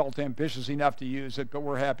felt ambitious enough to use it, but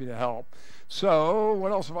we're happy to help. So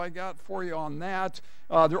what else have I got for you on that?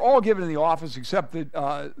 They're all given in the office except the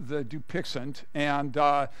Dupixent, and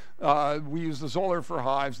we use the Xolair for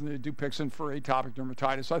hives and the Dupixent for atopic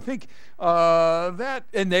dermatitis. I think that,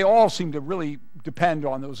 and they all seem to really depend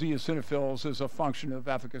on those eosinophils as a function of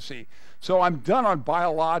efficacy. So I'm done on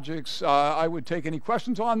biologics. I would take any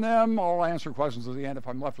questions on them. I'll answer questions at the end if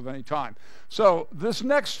I'm left with any time. So this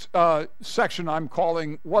next section I'm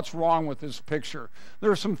calling What's Wrong with This Picture?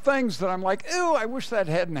 There are some things that I'm like, ew, I wish that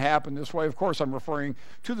hadn't happened this way. Of course, I'm referring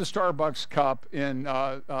to the Starbucks cup in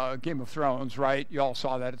Game of Thrones, right? You all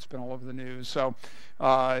saw that. It's been all over the news. So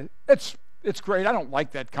it's great. I don't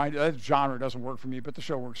like that that genre doesn't work for me, but the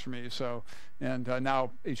show works for me. So, and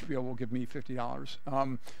now HBO will give me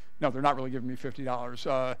 $50. No, they're not really giving me $50.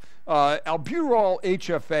 Albuterol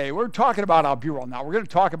HFA. We're talking about albuterol now. We're going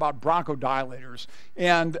to talk about bronchodilators.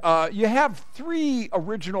 And you have 3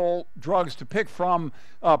 original drugs to pick from,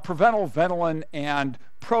 Preventil, Ventolin, and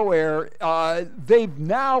ProAir. They've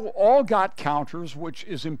now all got counters, which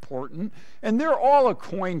is important, and they're all a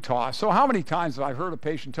coin toss. So how many times have I heard a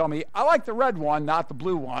patient tell me, I like the red one, not the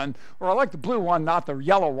blue one, or I like the blue one, not the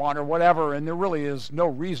yellow one, or whatever, and there really is no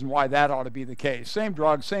reason why that ought to be the case. Same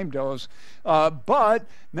drug, same dose, but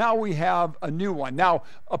now we have a new one. Now,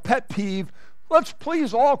 a pet peeve, let's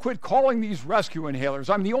please all quit calling these rescue inhalers.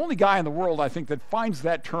 I'm the only guy in the world, I think, that finds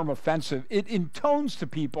that term offensive. It intones to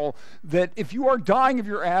people that if you are dying of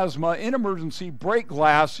your asthma in emergency, break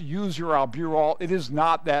glass, use your albuterol. It is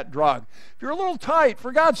not that drug. If you're a little tight,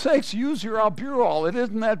 for God's sakes, use your albuterol. It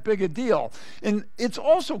isn't that big a deal. And it's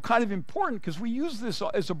also kind of important because we use this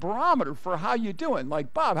as a barometer for how you doing.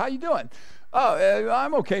 Like, Bob, how you doing? Oh,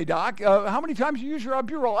 I'm okay, Doc. How many times do you use your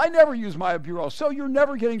albuterol? I never use my albuterol. So you're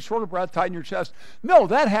never getting short of breath, tight in your chest? No,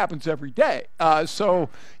 that happens every day. So,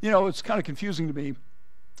 it's kind of confusing to me.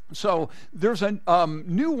 So there's a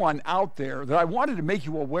new one out there that I wanted to make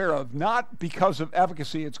you aware of, not because of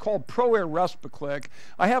efficacy. It's called ProAir Respiclick.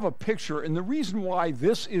 I have a picture, and the reason why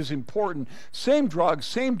this is important, same drug,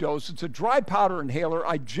 same dose. It's a dry powder inhaler.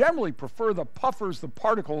 I generally prefer the puffers. The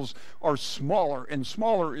particles are smaller, and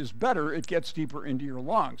smaller is better. It gets deeper into your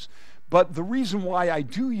lungs. But the reason why I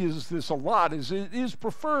do use this a lot is it is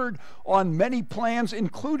preferred on many plans,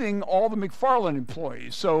 including all the McFarland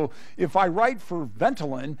employees. So if I write for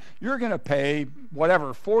Ventolin, you're going to pay whatever,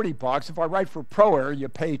 $40. If I write for ProAir, you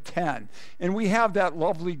pay $10. And we have that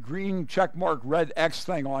lovely green checkmark red X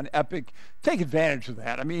thing on Epic. Take advantage of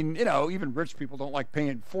that. I mean, even rich people don't like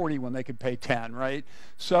paying $40 when they could pay $10, right?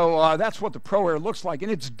 So that's what the ProAir looks like,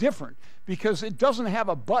 and it's different because it doesn't have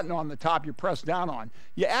a button on the top you press down on.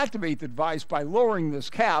 You activate the device by lowering this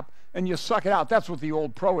cap, and you suck it out. That's what the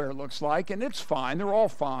old ProAir looks like, and it's fine. They're all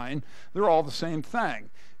fine. They're all the same thing.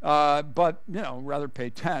 But rather pay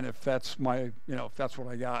 10 if that's if that's what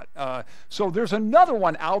I got. So there's another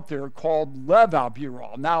one out there called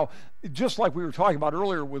levalbuterol. Now, just like we were talking about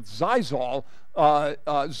earlier with Xyzal,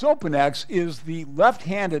 Xopenex is the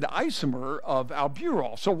left-handed isomer of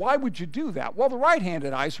albuterol. So why would you do that? Well, the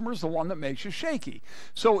right-handed isomer is the one that makes you shaky.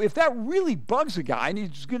 So if that really bugs a guy and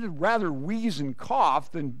he's going to rather wheeze and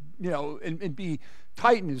cough than and be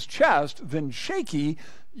tight in his chest than shaky,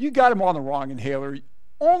 you got him on the wrong inhaler.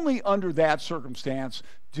 Only under that circumstance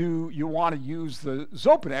do you want to use the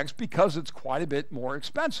Xopenex because it's quite a bit more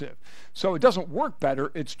expensive. So it doesn't work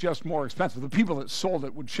better, it's just more expensive. The people that sold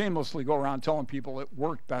it would shamelessly go around telling people it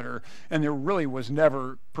worked better, and there really was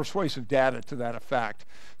never persuasive data to that effect.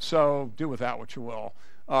 So do with that what you will.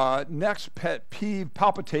 Next pet peeve,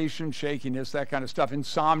 palpitation, shakiness, that kind of stuff,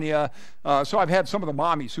 insomnia. So I've had some of the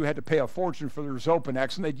mommies who had to pay a fortune for their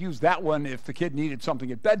Xopenex, and they'd use that one if the kid needed something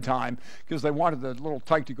at bedtime because they wanted the little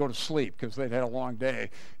tyke to go to sleep because they'd had a long day.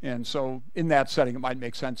 And so in that setting, it might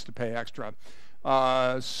make sense to pay extra.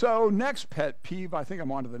 So next pet peeve, I think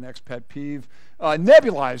I'm on to the next pet peeve.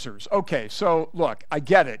 Nebulizers. Okay, so look, I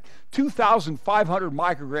get it. 2,500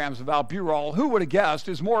 micrograms of albuterol, who would have guessed,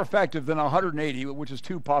 is more effective than 180, which is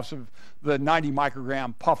 2 puffs of the 90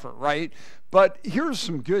 microgram puffer, right? But here's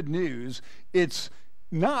some good news. It's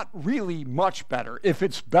not really much better, if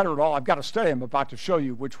it's better at all. I've got a study I'm about to show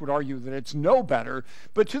you which would argue that it's no better,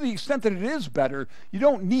 but to the extent that it is better, you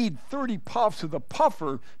don't need 30 puffs of the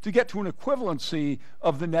puffer to get to an equivalency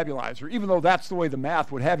of the nebulizer, even though that's the way the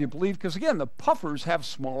math would have you believe, because again, the puffers have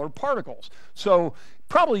smaller particles. So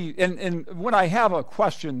probably, and when I have a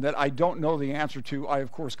question that I don't know the answer to, I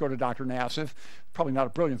of course go to Dr. Nassif. Probably not a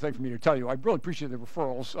brilliant thing for me to tell you. I really appreciate the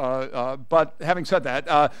referrals. But having said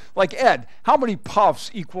that, like Ed, how many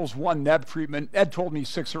puffs equals 1 neb treatment? Ed told me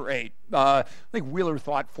 6 or 8. I think Wheeler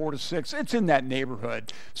thought 4 to 6. It's in that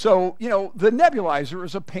neighborhood. So, you know, the nebulizer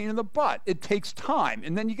is a pain in the butt. It takes time,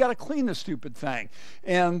 and then you got to clean the stupid thing.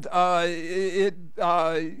 And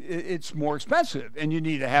it's more expensive, and you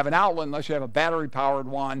need to have an outlet unless you have a battery-powered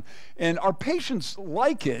one. And our patients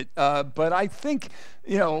like it, but I think,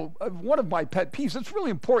 you know, one of my pet peeves, it's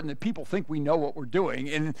really important that people think we know what we're doing.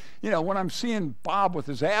 And, you know, when I'm seeing Bob with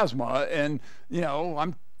his asthma, and, you know,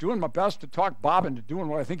 I'm doing my best to talk Bob into doing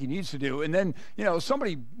what I think he needs to do, and then, you know,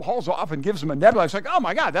 somebody hauls off and gives him a nebulizer. It's like, oh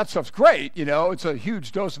my God, that stuff's great. You know, it's a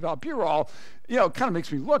huge dose of albuterol. You know, it kind of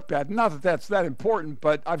makes me look bad. Not that that's that important,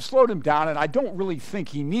 but I've slowed him down, and I don't really think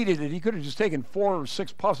he needed it. He could have just taken 4 or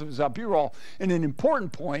 6 puffs of his albuterol. And an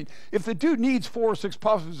important point, if the dude needs 4 or 6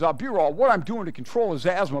 puffs of his albuterol, what I'm doing to control his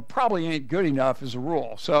asthma probably ain't good enough as a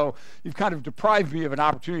rule. So you've kind of deprived me of an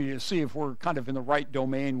opportunity to see if we're kind of in the right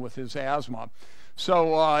domain with his asthma.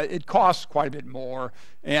 So it costs quite a bit more.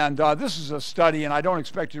 And this is a study, and I don't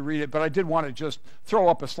expect you to read it, but I did want to just throw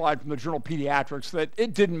up a slide from the Journal of Pediatrics that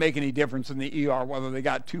it didn't make any difference in the ER whether they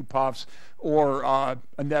got 2 puffs or a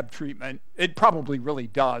neb treatment. It probably really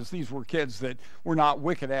does. These were kids that were not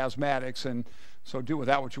wicked asthmatics, and so do with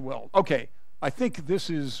that what you will. Okay. I think this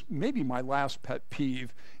is maybe my last pet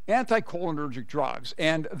peeve, anticholinergic drugs.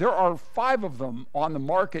 And there are 5 of them on the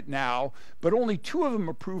market now, but only 2 of them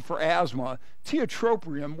approved for asthma.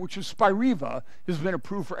 Tiotropium, which is Spiriva, has been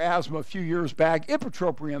approved for asthma a few years back.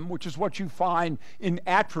 Ipratropium, which is what you find in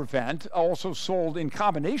Atrovent, also sold in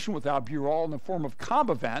combination with albuterol in the form of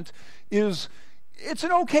Combivent, it's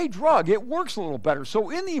an okay drug. It works a little better.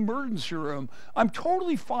 So in the emergency room, I'm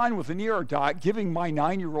totally fine with an ER doc giving my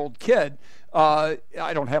 9-year-old kid, I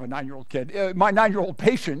don't have a 9-year-old kid, my 9-year-old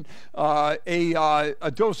patient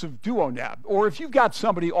a dose of Duoneb. Or if you've got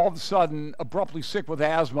somebody all of a sudden abruptly sick with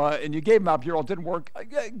asthma and you gave them albuterol, it didn't work,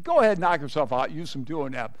 go ahead, knock yourself out, use some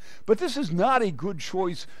Duoneb. But this is not a good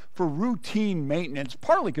choice for routine maintenance,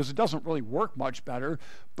 partly because it doesn't really work much better,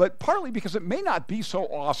 but partly because it may not be so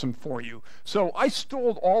awesome for you. So I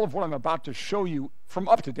stole all of what I'm about to show you from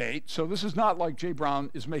Up to Date, so this is not like Jay Brown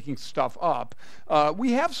is making stuff up.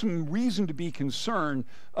 We have some reason to be concerned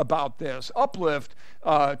about this. Uplift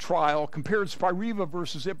trial compared Spiriva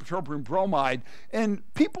versus ipratropium bromide, and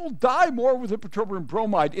people die more with ipratropium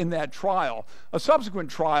bromide in that trial. A subsequent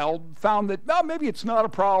trial found that, well, maybe it's not a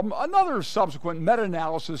problem. Another subsequent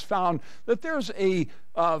meta-analysis found that there's a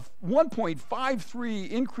 1.53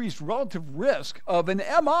 increased relative risk of an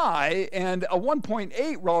MI and a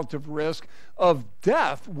 1.8 relative risk of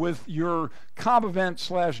death with your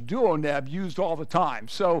Combivent/Duoneb used all the time.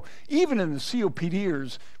 So even in the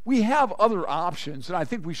COPDers, we have other options, and I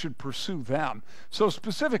think we should pursue them. So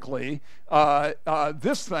specifically,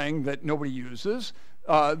 this thing that nobody uses,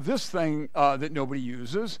 this thing that nobody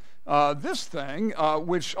uses, this thing,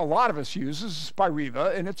 which a lot of us use, is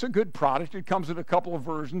Spiriva, and it's a good product. It comes in a couple of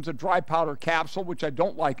versions. A dry powder capsule, which I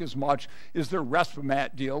don't like as much, is their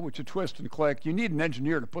Respimat deal, which you twist and click. You need an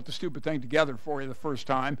engineer to put the stupid thing together for you the first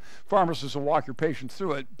time. Pharmacists will walk your patients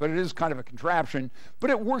through it, but it is kind of a contraption. But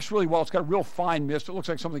it works really well. It's got a real fine mist. It looks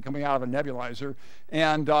like something coming out of a nebulizer.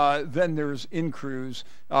 And then there's Incruz,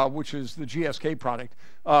 which is the GSK product.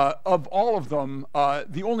 Of all of them,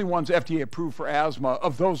 the only ones FDA approved for asthma,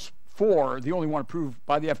 of those 4, the only one approved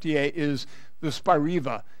by the FDA is the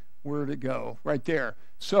Spiriva. Where did it go? Right there.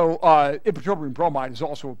 So ipratropium bromide is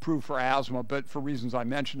also approved for asthma, but for reasons I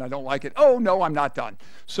mentioned, I don't like it. Oh, no, I'm not done.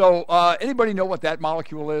 So anybody know what that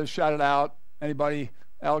molecule is? Shout it out. Anybody?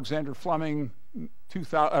 Alexander Fleming,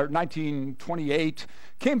 1928,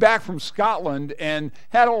 came back from Scotland and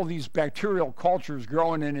had all these bacterial cultures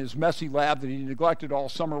growing in his messy lab that he neglected all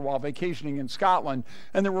summer while vacationing in Scotland.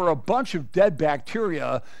 And there were a bunch of dead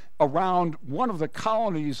bacteria around one of the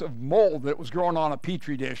colonies of mold that was growing on a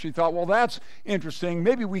petri dish. He thought, well, that's interesting.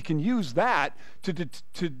 Maybe we can use that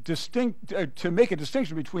to make a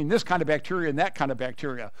distinction between this kind of bacteria and that kind of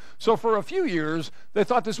bacteria. So for a few years, they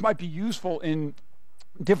thought this might be useful in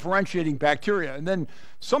differentiating bacteria. And then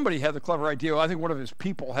somebody had the clever idea, I think one of his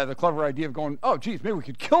people had the clever idea of going, oh, geez, maybe we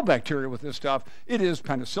could kill bacteria with this stuff. It is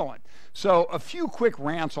penicillin. So a few quick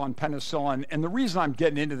rants on penicillin. And the reason I'm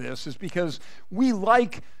getting into this is because we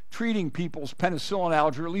like treating people's penicillin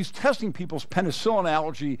allergy, or at least testing people's penicillin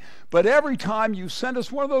allergy. But every time you send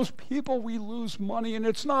us one of those people, we lose money, and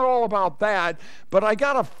it's not all about that. But I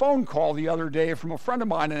got a phone call the other day from a friend of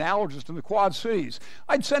mine, an allergist in the Quad Cities.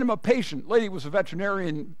 I'd sent him a patient. Lady was a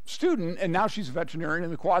veterinarian student, and now she's a veterinarian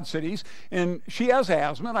in the Quad Cities, and she has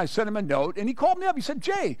asthma, and I sent him a note, and he called me up. He said,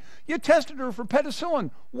 Jay, you tested her for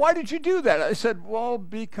penicillin. Why did you do that? I said, well,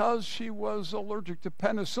 because she was allergic to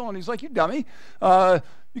penicillin. He's like, you dummy.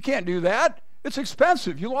 You can't do that. It's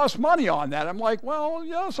expensive. You lost money on that. I'm like, well,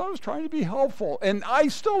 yes, I was trying to be helpful. And I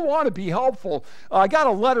still want to be helpful. I got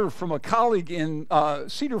a letter from a colleague in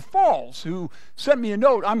Cedar Falls who sent me a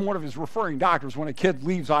note. I'm one of his referring doctors when a kid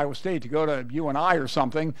leaves Iowa State to go to UNI or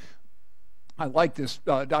something. I like this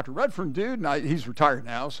Dr. Redfern dude, and he's retired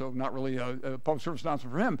now, so not really a public service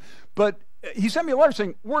announcement for him. But he sent me a letter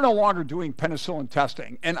saying, we're no longer doing penicillin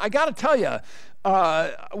testing. And I got to tell you,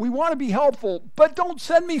 we want to be helpful, but don't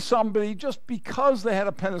send me somebody just because they had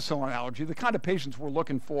a penicillin allergy. The kind of patients we're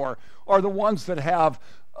looking for are the ones that have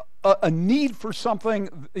a need for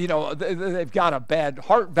something. You know, they've got a bad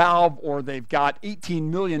heart valve, or they've got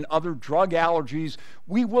 18 million other drug allergies.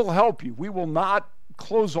 We will help you. We will not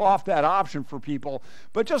close off that option for people,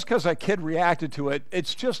 but just because a kid reacted to it,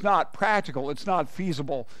 it's just not practical. It's not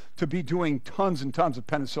feasible to be doing tons and tons of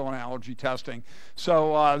penicillin allergy testing.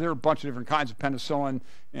 So there are a bunch of different kinds of penicillin,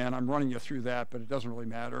 and I'm running you through that, but it doesn't really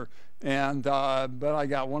matter. And but I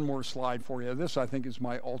got one more slide for you. This, I think, is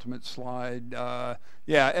my ultimate slide. Yeah,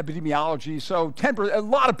 epidemiology. So 10%, a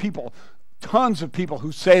lot of people, tons of people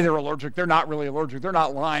who say they're allergic. They're not really allergic. They're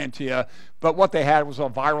not lying to you. But what they had was a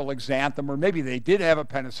viral exanthem, or maybe they did have a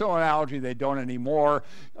penicillin allergy. They don't anymore.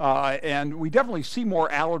 And we definitely see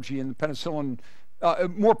more allergy in the penicillin,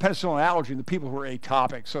 more penicillin allergy in the people who are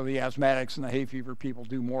atopic. So the asthmatics and the hay fever people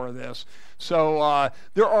do more of this. So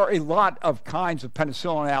there are a lot of kinds of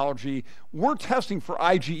penicillin allergy. We're testing for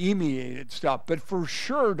IgE-mediated stuff, but for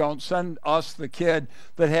sure don't send us the kid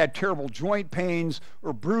that had terrible joint pains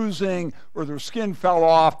or bruising or their skin fell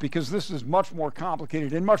off, because this is much more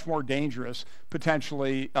complicated and much more dangerous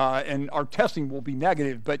potentially, and our testing will be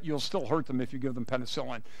negative, but you'll still hurt them if you give them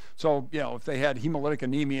penicillin. So, you know, if they had hemolytic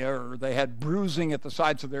anemia or they had bruising at the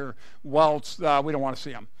sides of their welts, we don't want to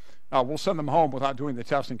see them. We'll send them home without doing the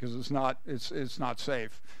testing because it's not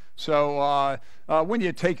safe. So when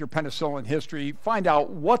you take your penicillin history, find out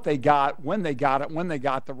what they got, when they got it, when they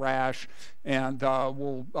got the rash, and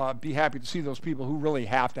we'll be happy to see those people who really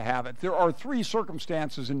have to have it. There are 3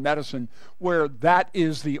 circumstances in medicine where that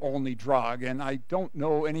is the only drug, and I don't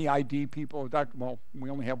know any ID people. Well, we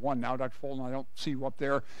only have one now, Dr. Fulton. I don't see you up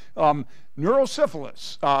there.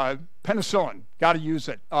 Neurosyphilis, penicillin, got to use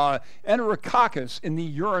it. Enterococcus in the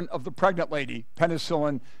urine of the pregnant lady,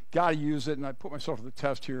 penicillin, got to use it. And I put myself to the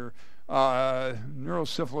test here.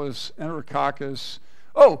 Neurosyphilis, enterococcus.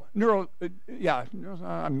 Oh,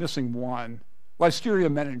 I'm missing one.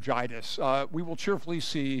 Listeria meningitis. We will cheerfully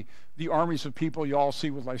see the armies of people you all see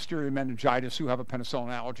with listeria meningitis who have a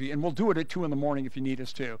penicillin allergy, and we'll do it at 2 in the morning if you need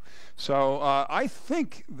us to. So I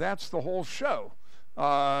think that's the whole show.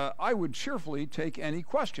 I would cheerfully take any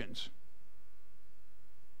questions.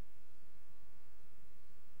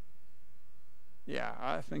 Yeah,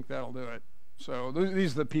 I think that'll do it. So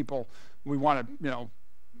these are the people we want to,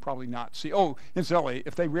 probably not see. Oh, incidentally,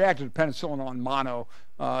 if they reacted to penicillin on mono,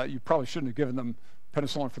 you probably shouldn't have given them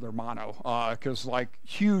penicillin for their mono, because like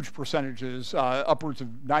huge percentages, upwards of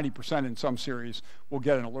 90% in some series, will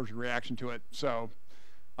get an allergic reaction to it. So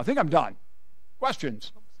I think I'm done.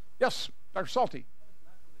 Questions? Yes, Dr. Salty.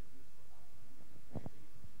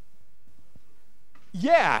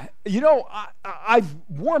 Yeah, I've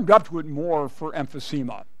warmed up to it more for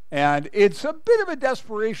emphysema, and it's a bit of a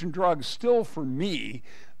desperation drug still for me.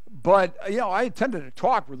 But, I attended a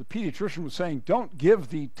talk where the pediatrician was saying, don't give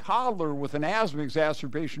the toddler with an asthma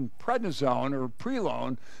exacerbation prednisone or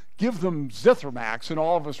Prelone, give them Zithromax. And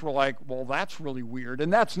all of us were like, well, that's really weird.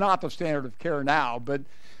 And that's not the standard of care now. But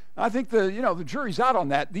I think the jury's out on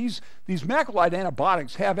that. These macrolide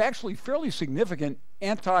antibiotics have actually fairly significant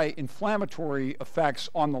anti-inflammatory effects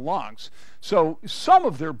on the lungs. So some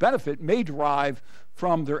of their benefit may derive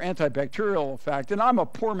from their antibacterial effect. And I'm a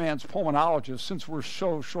poor man's pulmonologist since we're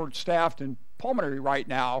so short-staffed in pulmonary right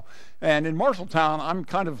now. And in Marshalltown, I'm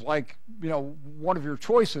kind of like, one of your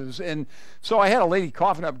choices. And so I had a lady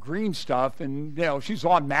coughing up green stuff, and, she's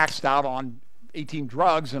on maxed out on 18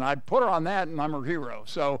 drugs, and I put her on that, and I'm her hero.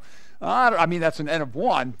 So, I mean, that's an N of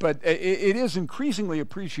one, but it is increasingly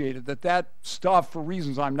appreciated that stuff, for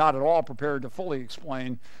reasons I'm not at all prepared to fully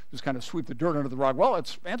explain, just kind of sweep the dirt under the rug. Well,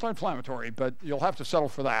 it's anti-inflammatory, but you'll have to settle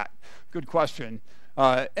for that. Good question.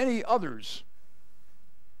 Any others?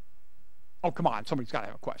 Oh, come on, somebody's got to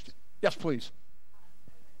have a question. Yes, please.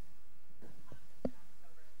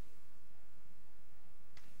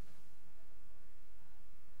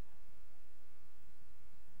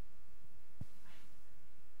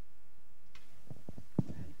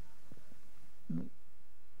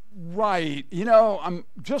 Right. I'm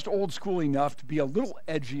just old school enough to be a little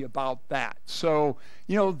edgy about that. So,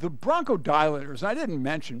 the bronchodilators, I didn't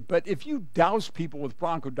mention, but if you douse people with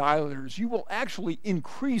bronchodilators, you will actually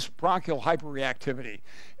increase bronchial hyperreactivity.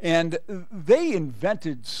 And they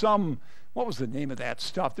invented what was the name of that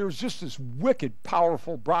stuff? There was just this wicked,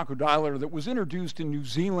 powerful bronchodilator that was introduced in New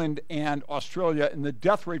Zealand and Australia, and the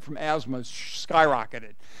death rate from asthma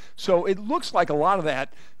skyrocketed. So it looks like a lot of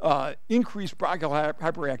that increased bronchial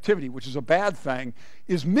hyperreactivity, which is a bad thing,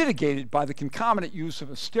 is mitigated by the concomitant use of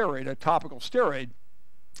a steroid, a topical steroid.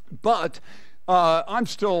 But I'm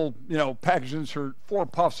still, packaging for 4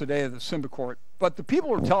 puffs a day of the Symbicort. But the people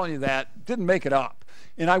who are telling you that didn't make it up.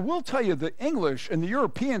 And I will tell you, the English and the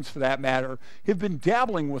Europeans, for that matter, have been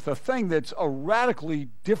dabbling with a thing that's a radically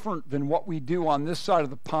different than what we do on this side of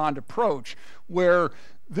the pond approach, where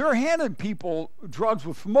they're handing people drugs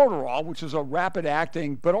with formoterol, which is a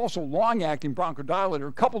rapid-acting but also long-acting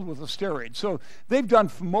bronchodilator, coupled with a steroid. So they've done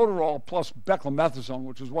formoterol plus beclomethasone,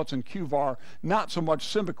 which is what's in QVAR, not so much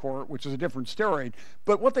Symbicort, which is a different steroid.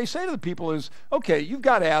 But what they say to the people is, okay, you've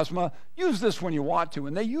got asthma, use this when you want to.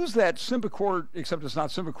 And they use that Symbicort, except it's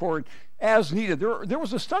not Symbicort, as needed. There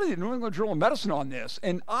was a study in the New England Journal of Medicine on this,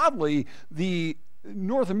 and oddly, the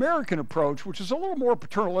North American approach, which is a little more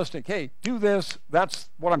paternalistic, hey, do this, that's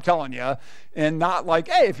what I'm telling you, and not like,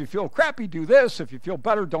 hey, if you feel crappy, do this, if you feel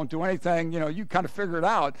better, don't do anything, you kind of figure it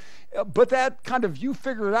out. But that kind of you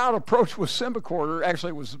figure it out approach with Symbicort, or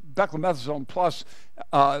actually it was beclomethasone plus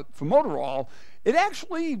formoterol, it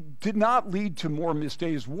actually did not lead to more missed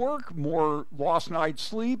days work, more lost night's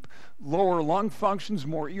sleep, lower lung functions,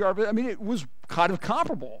 more ER. I mean, it was kind of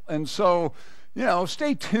comparable. And so,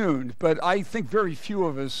 stay tuned, but I think very few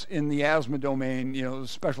of us in the asthma domain, the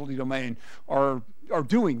specialty domain, are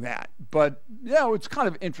doing that. But, it's kind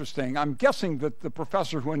of interesting. I'm guessing that the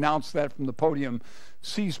professor who announced that from the podium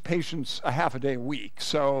sees patients a half a day a week.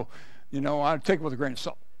 So, I take it with a grain of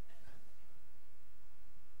salt.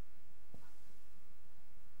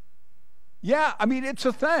 Yeah, I mean, it's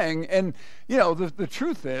a thing. And, the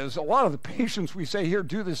truth is, a lot of the patients we say here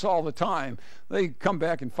do this all the time. They come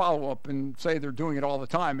back and follow up and say they're doing it all the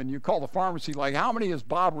time. And you call the pharmacy, like, how many has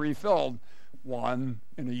Bob refilled? 1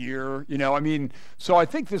 in a year. So I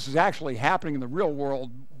think this is actually happening in the real world,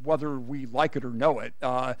 whether we like it or know it.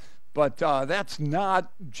 But that's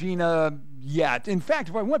not GINA yet. In fact,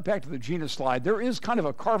 if I went back to the GINA slide, there is kind of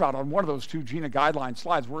a carve-out on one of those 2 GINA guideline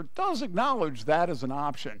slides where it does acknowledge that as an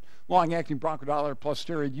option. Long-acting bronchodilator plus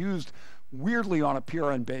steroid used weirdly on a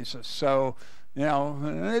PRN basis. So, they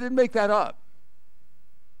didn't make that up.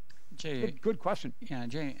 Jay, good question. Yeah,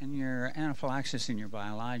 Jay, and your anaphylaxis in your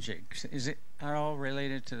biologics, is it at all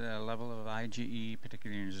related to the level of IgE,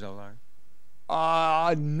 particularly in Zolar?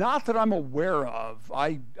 Not that I'm aware of.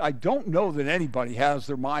 I don't know that anybody has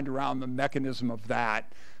their mind around the mechanism of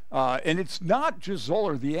that. And it's not just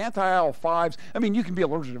Zolar. The anti-IL-5s, I mean, you can be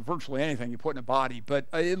allergic to virtually anything you put in a body, but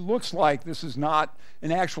it looks like this is not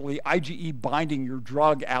an actually IgE binding your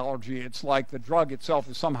drug allergy. It's like the drug itself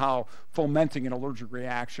is somehow fomenting an allergic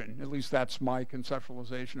reaction. At least that's my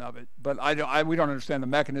conceptualization of it. But we don't understand the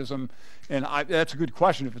mechanism, and that's a good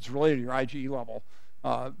question if it's related to your IgE level.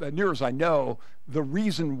 Near as I know, the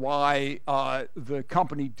reason why the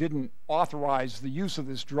company didn't authorize the use of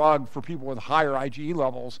this drug for people with higher IgE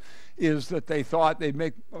levels is that they thought they'd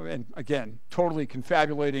make, and again, totally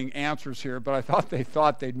confabulating answers here, but they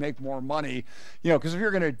thought they'd make more money, because if you're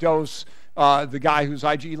going to dose the guy whose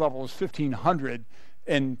IgE level is 1,500,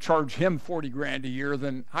 and charge him 40 grand a year,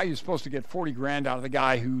 then how are you supposed to get 40 grand out of the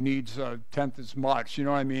guy who needs a tenth as much? You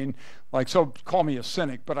know what I mean? Like, so call me a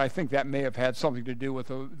cynic, but I think that may have had something to do with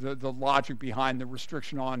the logic behind the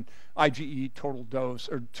restriction on IgE total dose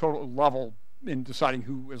or total level in deciding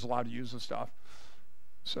who is allowed to use the stuff.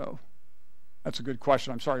 So that's a good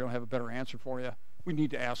question. I'm sorry I don't have a better answer for you. We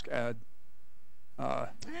need to ask Ed.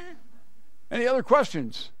 Any other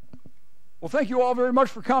questions? Well, thank you all very much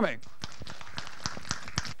for coming.